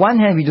 right? On the one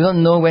hand, we do not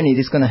know when it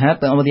is going to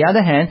happen. On the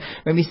other hand,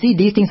 when we see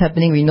these things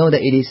happening, we know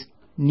that it is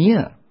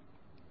near.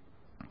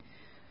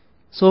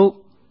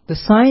 So the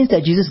signs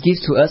that Jesus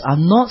gives to us are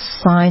not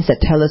signs that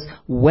tell us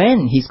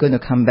when He's going to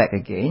come back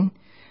again,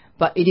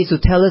 but it is to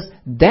tell us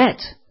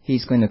that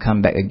He's going to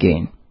come back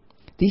again.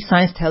 These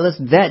signs tell us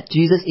that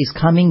Jesus is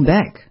coming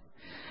back.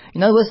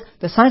 In other words,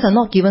 the signs are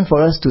not given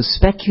for us to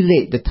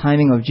speculate the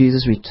timing of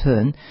Jesus'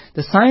 return.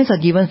 The signs are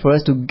given for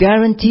us to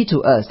guarantee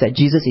to us that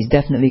Jesus is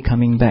definitely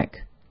coming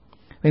back.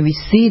 When we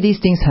see these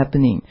things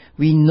happening,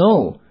 we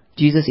know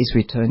Jesus is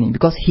returning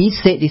because He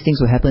said these things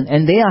will happen,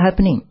 and they are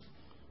happening.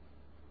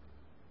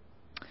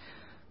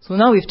 So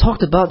now we've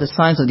talked about the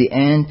signs of the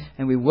end,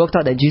 and we've worked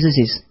out that Jesus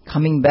is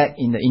coming back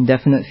in the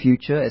indefinite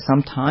future at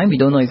some time. We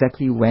don't know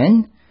exactly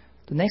when.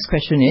 The next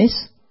question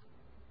is,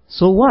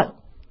 so what?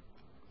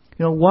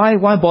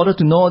 Why bother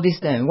to know all this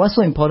then? What's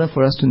so important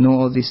for us to know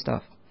all this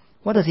stuff?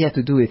 What does it have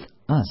to do with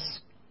us?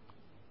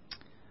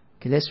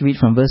 Okay, let's read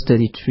from verse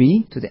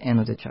 33 to the end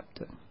of the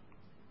chapter.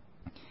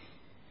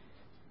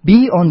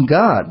 Be on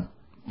guard.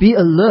 Be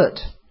alert.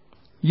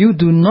 You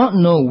do not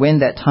know when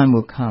that time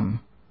will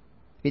come.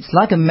 It's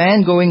like a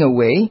man going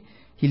away.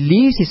 He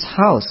leaves his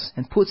house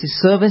and puts his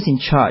servants in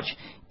charge,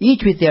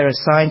 each with their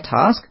assigned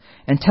task,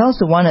 and tells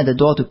the one at the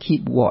door to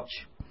keep watch.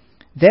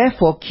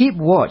 Therefore keep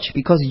watch,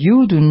 because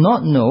you do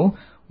not know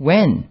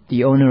when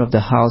the owner of the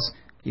house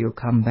will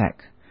come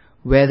back,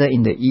 whether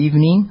in the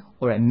evening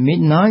or at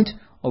midnight,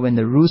 or when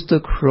the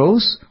rooster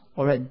crows,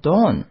 or at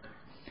dawn.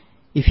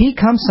 If he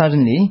comes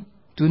suddenly,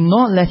 do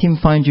not let him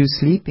find you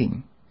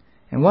sleeping.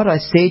 And what I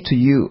say to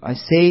you, I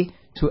say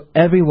to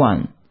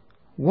everyone,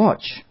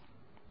 watch.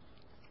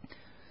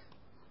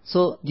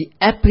 So the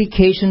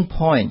application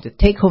point, the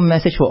take-home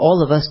message for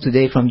all of us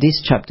today from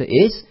this chapter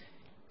is,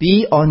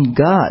 be on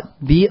guard,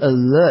 be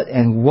alert,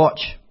 and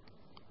watch.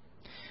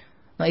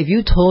 Now, if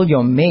you told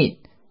your mate,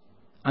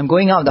 I'm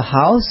going out of the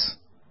house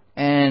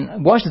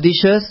and wash the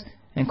dishes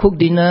and cook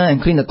dinner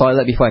and clean the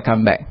toilet before I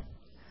come back.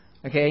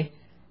 Okay?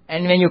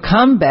 And when you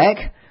come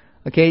back,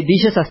 okay,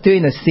 dishes are still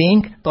in the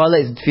sink,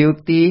 toilet is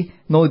filthy,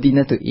 no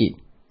dinner to eat.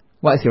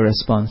 What's your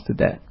response to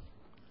that?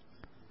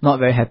 Not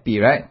very happy,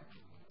 right?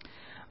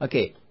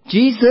 Okay,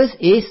 Jesus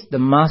is the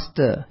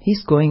master.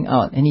 He's going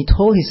out and He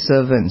told His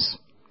servants,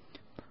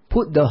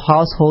 put the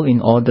household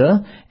in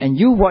order, and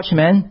you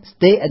watchmen,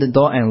 stay at the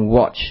door and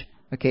watch.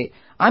 Okay,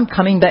 I'm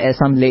coming back at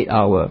some late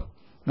hour.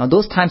 Now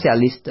those times that are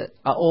listed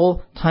are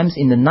all times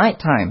in the night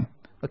time.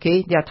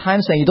 Okay, there are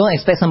times when you don't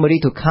expect somebody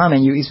to come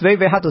and it's very,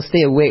 very hard to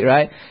stay awake,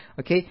 right?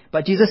 Okay,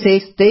 but Jesus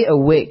says, stay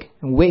awake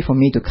and wait for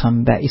me to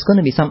come back. It's going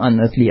to be some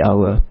unearthly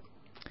hour.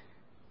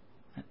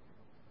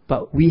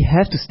 But we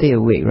have to stay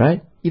awake,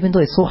 right? Even though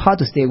it's so hard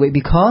to stay awake,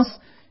 because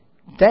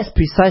that's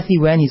precisely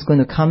when He's going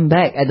to come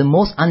back, at the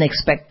most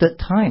unexpected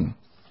time.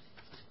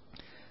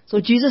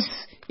 So Jesus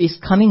is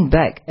coming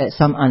back at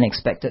some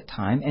unexpected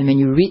time. And when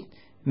you read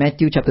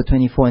Matthew chapter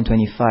 24 and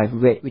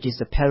 25, which is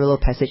the parallel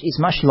passage, it's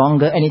much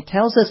longer, and it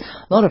tells us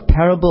a lot of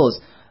parables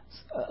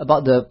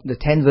about the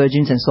 10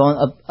 virgins and so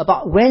on,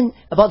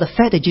 about the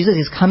fact that Jesus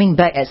is coming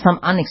back at some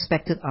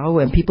unexpected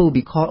hour and people will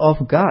be caught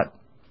off guard.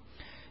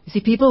 You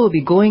see, people will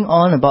be going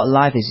on about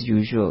life as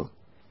usual,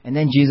 and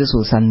then Jesus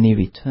will suddenly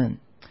return.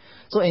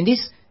 So in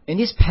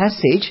this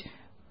passage,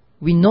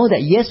 we know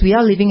that yes, we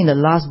are living in the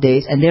last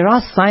days, and there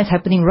are signs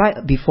happening right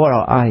before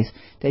our eyes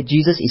that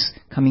Jesus is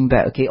coming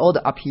back. Okay, all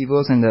the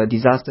upheavals and the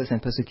disasters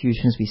and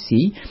persecutions we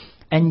see,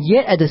 and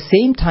yet at the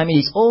same time, it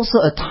is also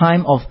a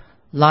time of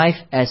life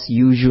as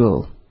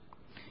usual.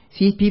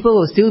 See, people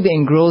will still be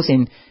engrossed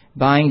in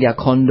buying their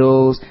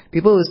condos.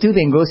 People will still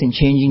be engrossed in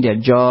changing their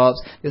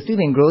jobs. They'll still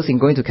be engrossed in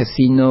going to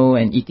casino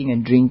and eating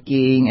and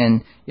drinking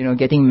and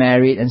getting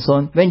married and so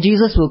on. When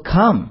Jesus will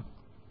come.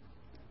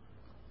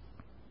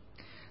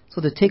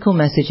 So the take-home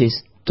message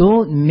is,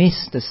 don't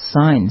miss the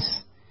signs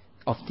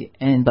of the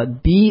end,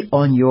 but be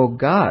on your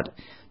guard.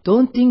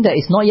 Don't think that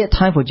it's not yet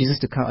time for Jesus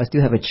to come. I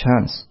still have a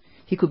chance.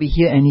 He could be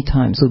here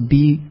anytime, so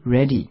be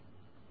ready.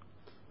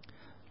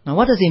 Now,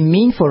 what does it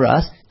mean for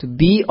us to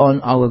be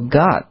on our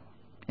guard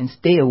and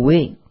stay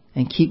awake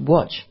and keep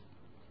watch?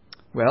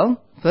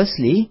 Well,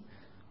 firstly,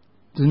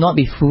 do not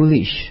be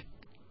foolish.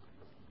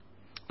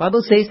 The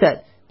Bible says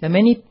that there are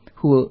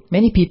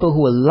many people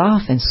who will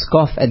laugh and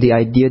scoff at the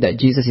idea that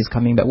Jesus is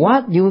coming back.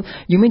 What? You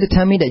mean to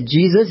tell me that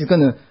Jesus is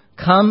going to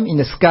come in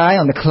the sky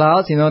on the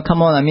clouds?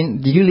 Come on. I mean,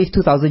 did you live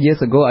 2,000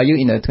 years ago? Are you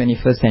in the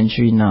 21st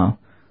century now?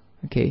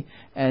 Okay.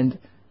 And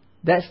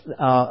that's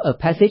a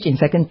passage in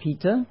 2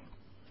 Peter.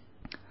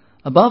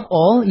 Above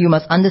all, you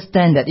must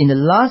understand that in the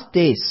last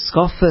days,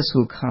 scoffers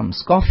will come,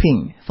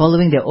 scoffing,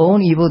 following their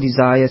own evil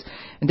desires.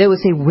 And they will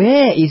say,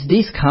 where is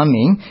this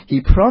coming?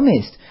 He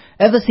promised.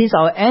 Ever since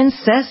our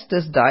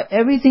ancestors died,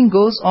 everything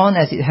goes on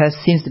as it has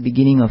since the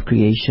beginning of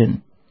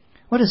creation.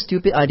 What a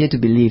stupid idea to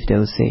believe, they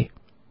will say.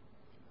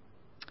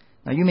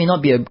 Now, you may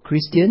not be a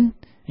Christian,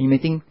 and you may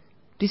think,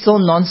 this is all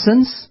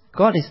nonsense.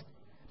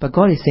 But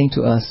God is saying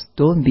to us,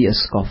 don't be a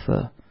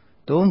scoffer.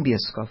 Don't be a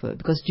scoffer,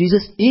 because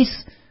Jesus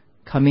is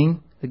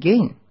coming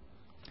again.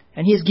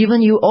 And He has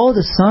given you all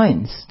the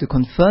signs to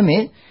confirm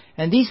it.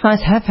 And these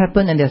signs have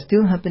happened, and they're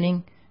still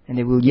happening, and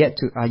they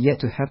are yet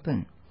to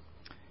happen.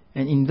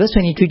 And in verse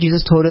 23,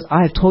 Jesus told us,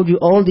 I have told you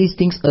all these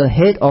things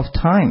ahead of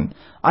time.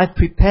 I've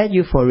prepared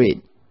you for it.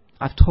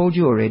 I've told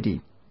you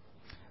already.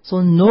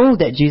 So know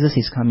that Jesus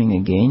is coming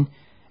again,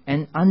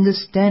 and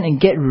understand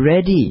and get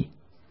ready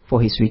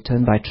for His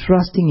return by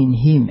trusting in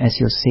Him as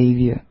your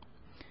Savior.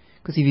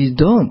 Because if you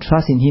don't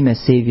trust in Him as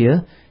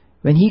Savior,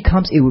 when He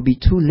comes, it will be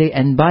too late.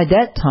 And by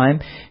that time,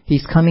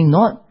 He's coming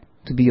not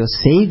to be your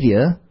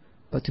Savior,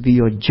 but to be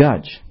your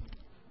judge.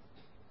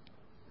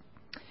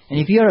 And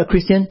if you are a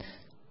Christian,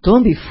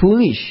 don't be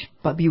foolish,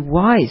 but be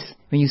wise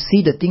when you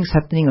see the things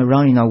happening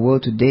around in our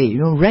world today.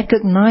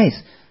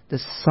 Recognize the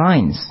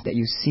signs that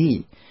you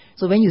see.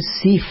 So when you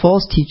see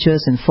false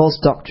teachers and false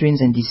doctrines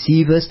and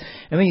deceivers,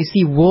 and when you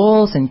see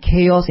wars and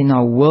chaos in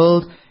our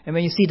world, and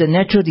when you see the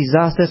natural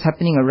disasters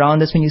happening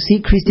around us, when you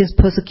see Christians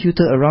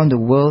persecuted around the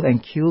world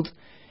and killed,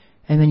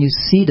 and when you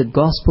see the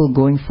gospel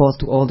going forth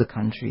to all the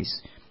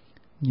countries,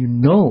 you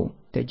know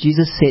that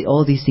Jesus said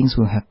all these things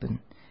will happen.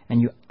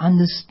 And you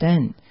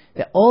understand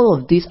that all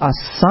of these are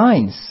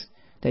signs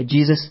that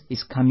Jesus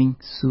is coming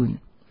soon.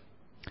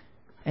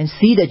 And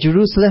see that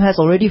Jerusalem has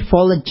already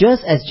fallen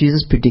just as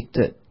Jesus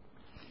predicted.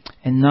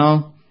 And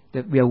now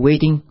that we are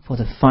waiting for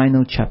the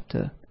final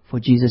chapter, for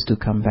Jesus to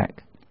come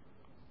back.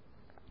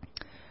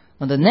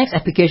 Now the next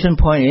application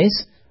point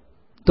is,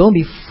 don't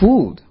be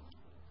fooled.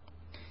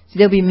 See,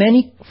 there will be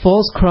many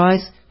false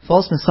Christs,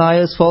 false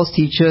messiahs, false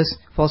teachers,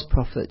 false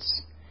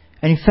prophets.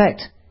 And in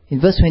fact, in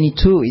verse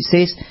 22, it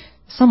says,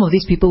 some of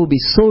these people will be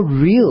so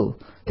real,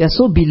 they are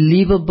so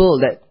believable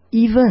that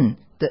even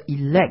the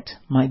elect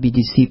might be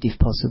deceived if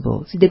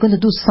possible. See, they're going to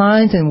do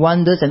signs and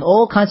wonders and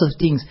all kinds of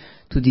things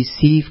to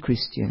deceive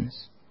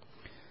Christians.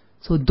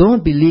 So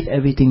don't believe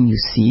everything you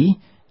see,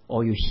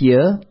 or you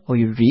hear, or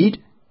you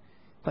read,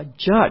 but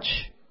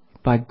judge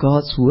by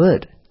God's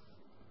Word.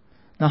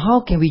 Now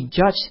how can we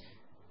judge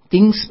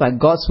things by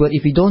God's Word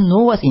if we don't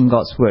know what's in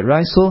God's Word,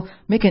 right? So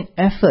make an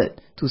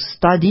effort to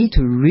study,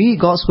 to read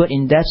God's Word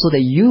in depth so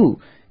that you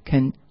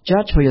can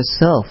judge for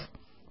yourself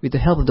with the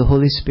help of the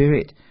Holy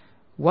Spirit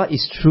what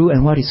is true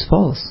and what is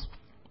false.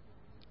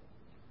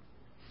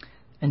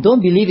 And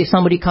don't believe if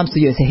somebody comes to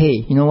you and say,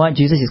 hey, you know what,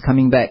 Jesus is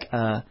coming back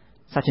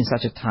such and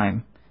such a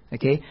time.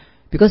 Okay?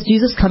 Because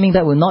Jesus coming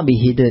back will not be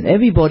hidden.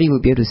 Everybody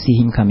will be able to see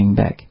Him coming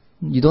back.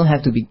 You don't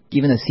have to be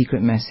given a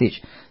secret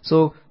message.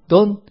 So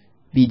don't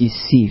be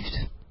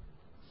deceived.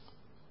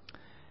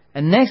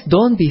 And next,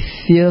 don't be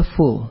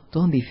fearful.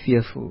 Don't be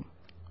fearful.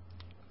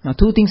 Now,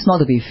 two things not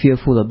to be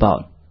fearful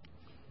about.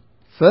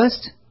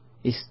 First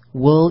is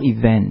world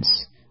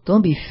events.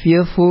 Don't be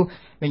fearful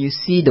when you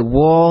see the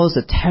wars,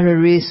 the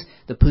terrorists,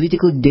 the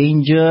political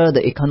danger,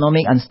 the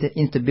economic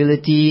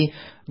instability,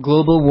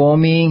 global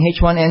warming,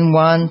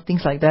 H1N1,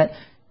 things like that.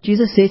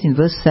 Jesus says in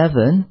verse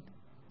 7,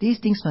 these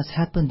things must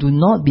happen. Do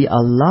not be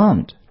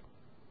alarmed.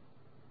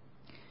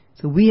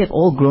 So we have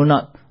all grown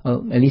up,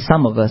 at least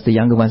some of us, the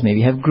younger ones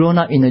maybe, have grown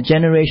up in a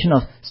generation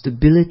of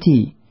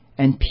stability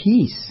and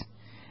peace.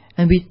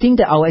 And we think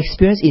that our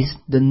experience is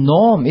the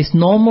norm, it's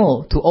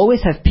normal to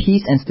always have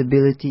peace and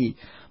stability.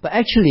 But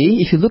actually,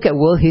 if you look at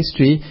world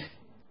history,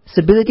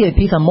 stability and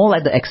peace are more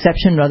like the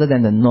exception rather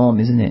than the norm,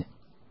 isn't it?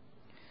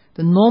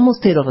 The normal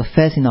state of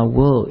affairs in our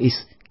world is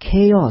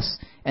chaos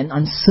and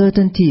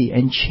uncertainty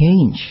and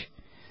change.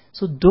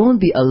 So don't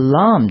be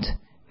alarmed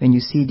when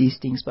you see these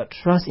things, but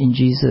trust in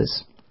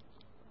Jesus.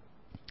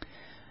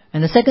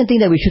 And the second thing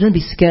that we shouldn't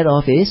be scared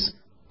of is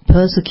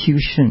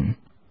persecution.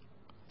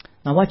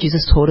 Now what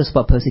Jesus told us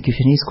about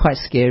persecution is quite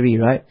scary,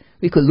 right?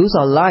 We could lose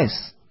our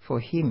lives for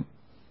Him.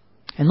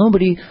 And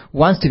nobody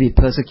wants to be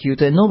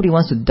persecuted. Nobody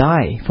wants to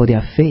die for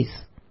their faith.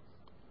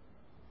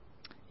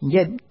 And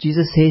yet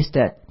Jesus says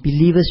that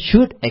believers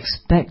should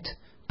expect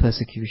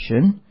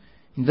persecution.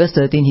 In verse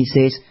 13 He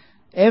says,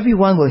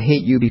 everyone will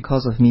hate you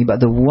because of me,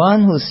 but the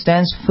one who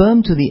stands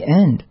firm to the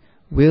end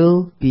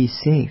will be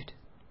saved.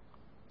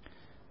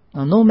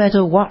 Now, no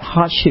matter what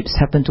hardships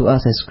happen to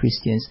us as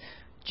Christians,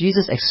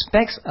 Jesus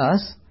expects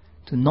us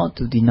not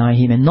to deny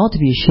Him and not to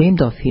be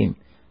ashamed of Him.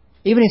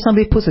 Even if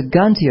somebody puts a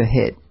gun to your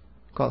head,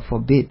 God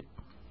forbid,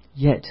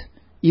 yet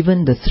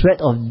even the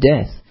threat of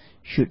death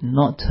should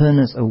not turn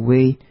us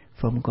away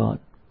from God.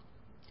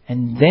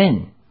 And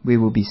then we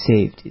will be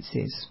saved, it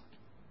says.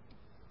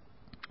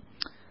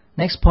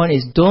 Next point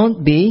is,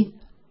 don't be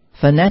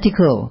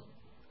fanatical.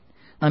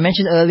 I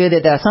mentioned earlier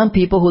that there are some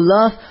people who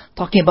love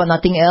talking about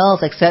nothing else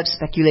except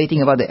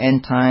speculating about the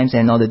end times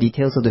and all the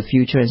details of the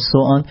future and so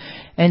on.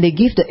 And they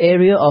give the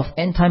area of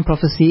end time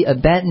prophecy a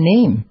bad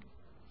name.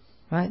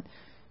 Right?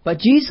 But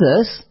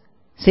Jesus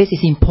says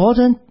it's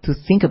important to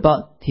think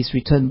about His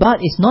return, but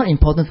it's not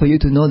important for you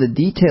to know the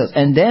details,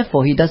 and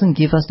therefore He doesn't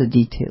give us the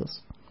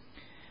details.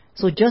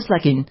 So just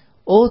like in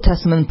Old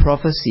Testament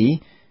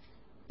prophecy,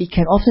 it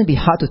can often be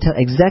hard to tell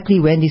exactly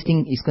when this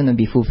thing is going to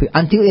be fulfilled.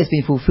 Until it's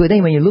been fulfilled,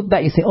 then when you look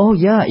back, you say, oh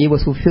yeah, it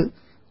was fulfilled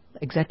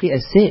exactly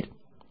as said.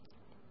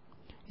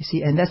 You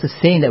see, and that's the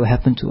same that will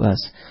happen to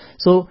us.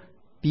 So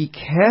be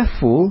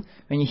careful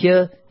when you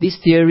hear this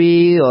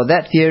theory or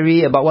that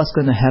theory about what's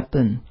going to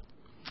happen.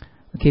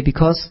 Okay,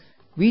 because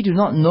we do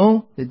not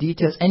know the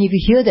details. And if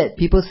you hear that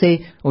people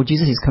say, oh,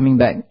 Jesus is coming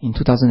back in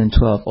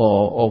 2012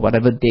 or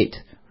whatever date,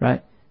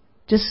 right?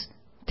 Just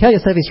tell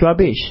yourself it's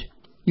rubbish.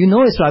 You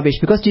know it's rubbish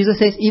because Jesus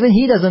says even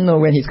He doesn't know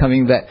when He's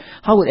coming back.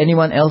 How would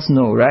anyone else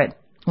know, right?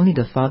 Only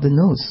the Father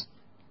knows.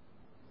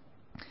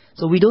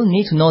 So we don't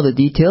need to know the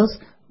details,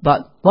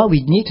 but what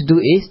we need to do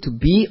is to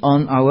be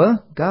on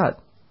our guard.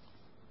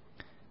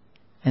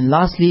 And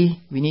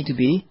lastly, we need to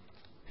be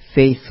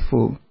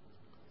faithful.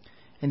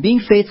 And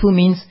being faithful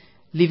means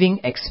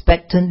living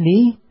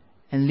expectantly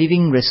and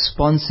living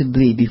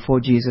responsibly before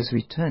Jesus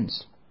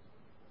returns.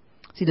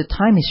 See, the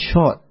time is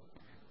short.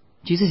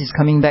 Jesus is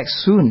coming back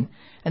soon.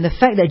 And the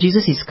fact that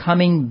Jesus is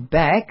coming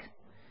back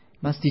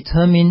must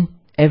determine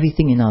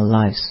everything in our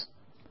lives.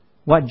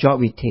 What job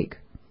we take,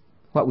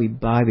 what we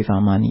buy with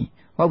our money,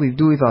 what we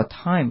do with our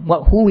time,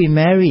 who we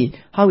marry,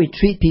 how we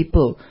treat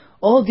people.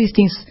 All these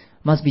things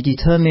must be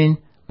determined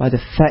by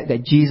the fact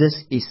that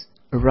Jesus is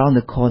around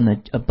the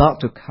corner, about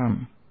to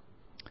come.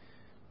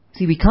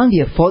 See, we can't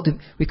afford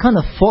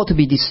to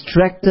be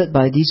distracted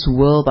by this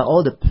world, by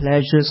all the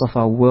pleasures of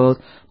our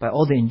world, by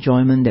all the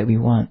enjoyment that we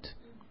want.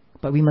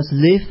 But we must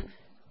live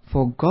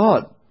for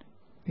God.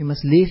 We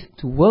must live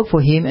to work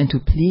for Him and to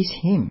please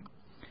Him.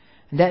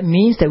 And that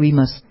means that we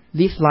must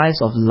live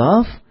lives of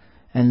love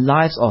and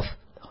lives of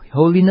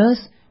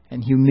holiness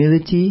and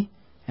humility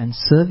and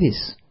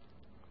service.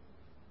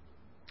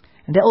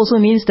 And that also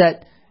means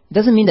that, it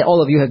doesn't mean that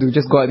all of you have to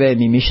just go out there and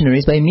be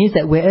missionaries, but it means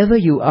that wherever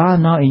you are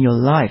now in your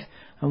life,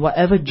 and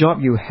whatever job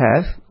you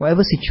have,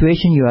 whatever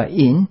situation you are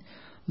in,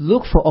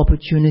 look for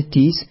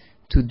opportunities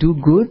to do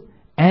good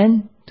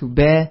and to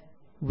bear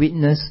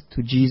witness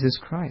to Jesus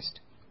Christ.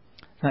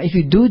 Now, if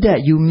you do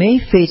that, you may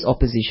face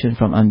opposition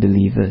from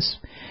unbelievers.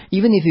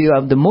 Even if you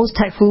are the most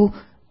tactful,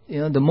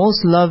 the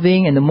most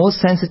loving and the most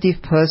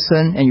sensitive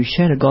person, and you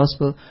share the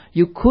gospel,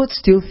 you could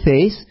still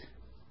face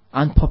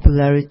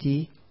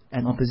unpopularity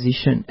and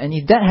opposition. And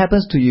if that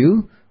happens to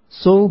you,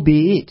 so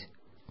be it.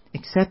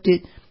 Accept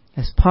it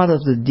as part of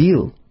the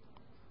deal.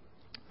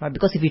 Right?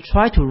 Because if you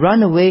try to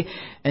run away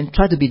and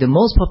try to be the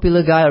most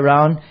popular guy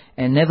around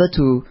and never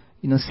to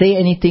say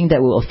anything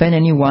that will offend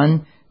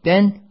anyone,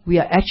 then we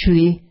are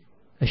actually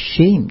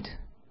ashamed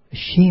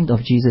of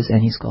Jesus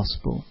and His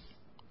gospel.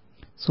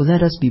 So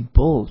let us be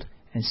bold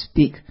and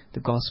speak the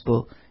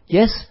gospel.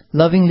 Yes,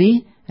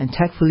 lovingly and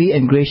tactfully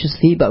and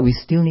graciously, but we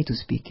still need to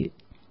speak it.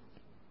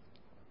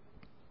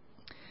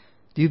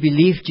 Do you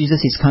believe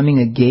Jesus is coming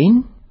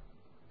again?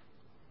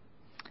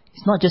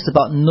 It's not just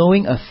about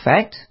knowing a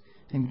fact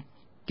and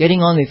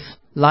getting on with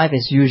life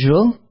as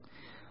usual,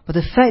 but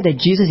the fact that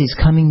Jesus is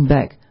coming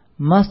back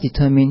must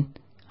determine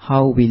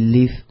how we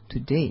live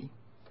today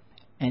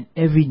and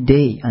every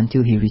day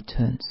until He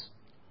returns.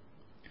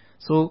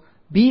 So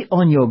be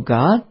on your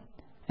guard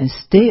and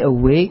stay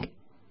awake,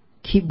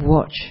 keep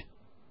watch.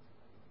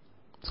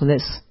 So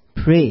let's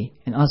pray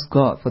and ask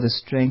God for the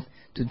strength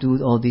to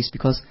do all this,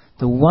 because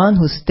the one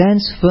who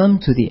stands firm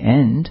to the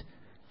end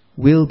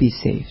will be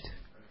saved.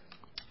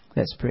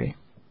 Let's pray.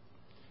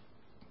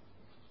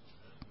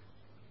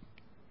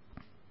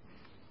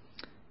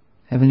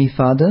 Heavenly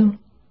Father,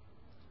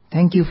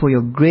 thank You for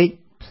Your great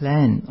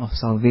plan of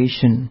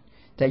salvation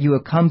that You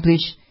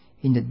accomplished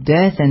in the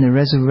death and the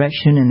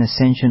resurrection and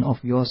ascension of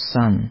Your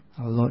Son,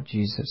 our Lord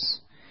Jesus.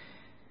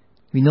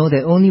 We know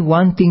that only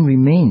one thing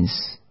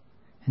remains,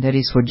 and that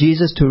is for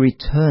Jesus to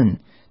return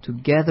to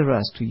gather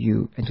us to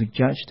You and to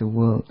judge the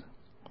world.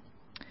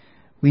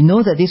 We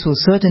know that this will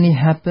certainly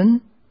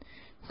happen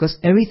because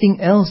everything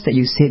else that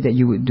You said that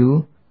You would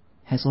do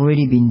has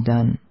already been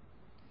done.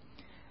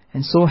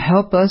 And so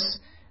help us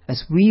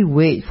as we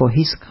wait for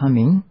His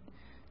coming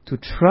to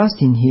trust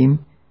in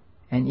Him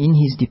and in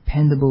His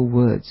dependable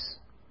words.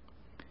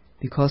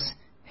 Because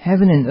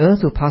heaven and earth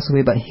will pass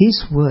away, but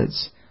His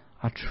words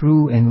are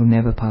true and will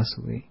never pass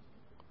away.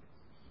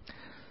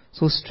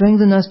 So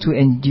strengthen us to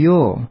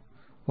endure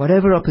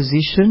whatever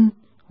opposition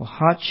or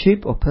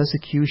hardship or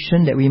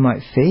persecution that we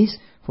might face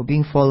for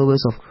being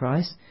followers of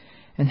Christ,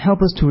 and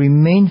help us to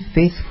remain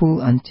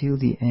faithful until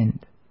the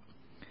end.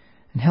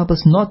 And help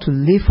us not to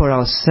live for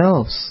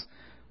ourselves,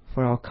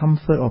 for our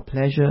comfort or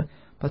pleasure,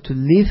 but to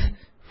live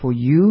for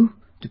You,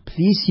 to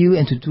please You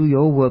and to do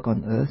Your work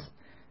on earth,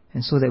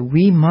 and so that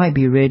we might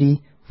be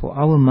ready for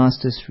our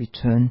Master's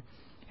return,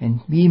 and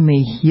we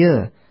may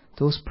hear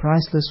those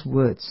priceless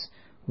words,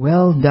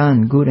 "Well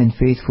done, good and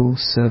faithful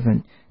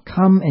servant.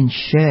 Come and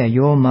share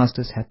Your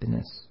Master's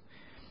happiness."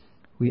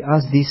 We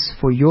ask this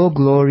for Your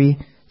glory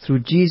through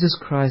Jesus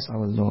Christ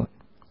our Lord.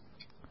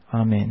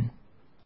 Amen.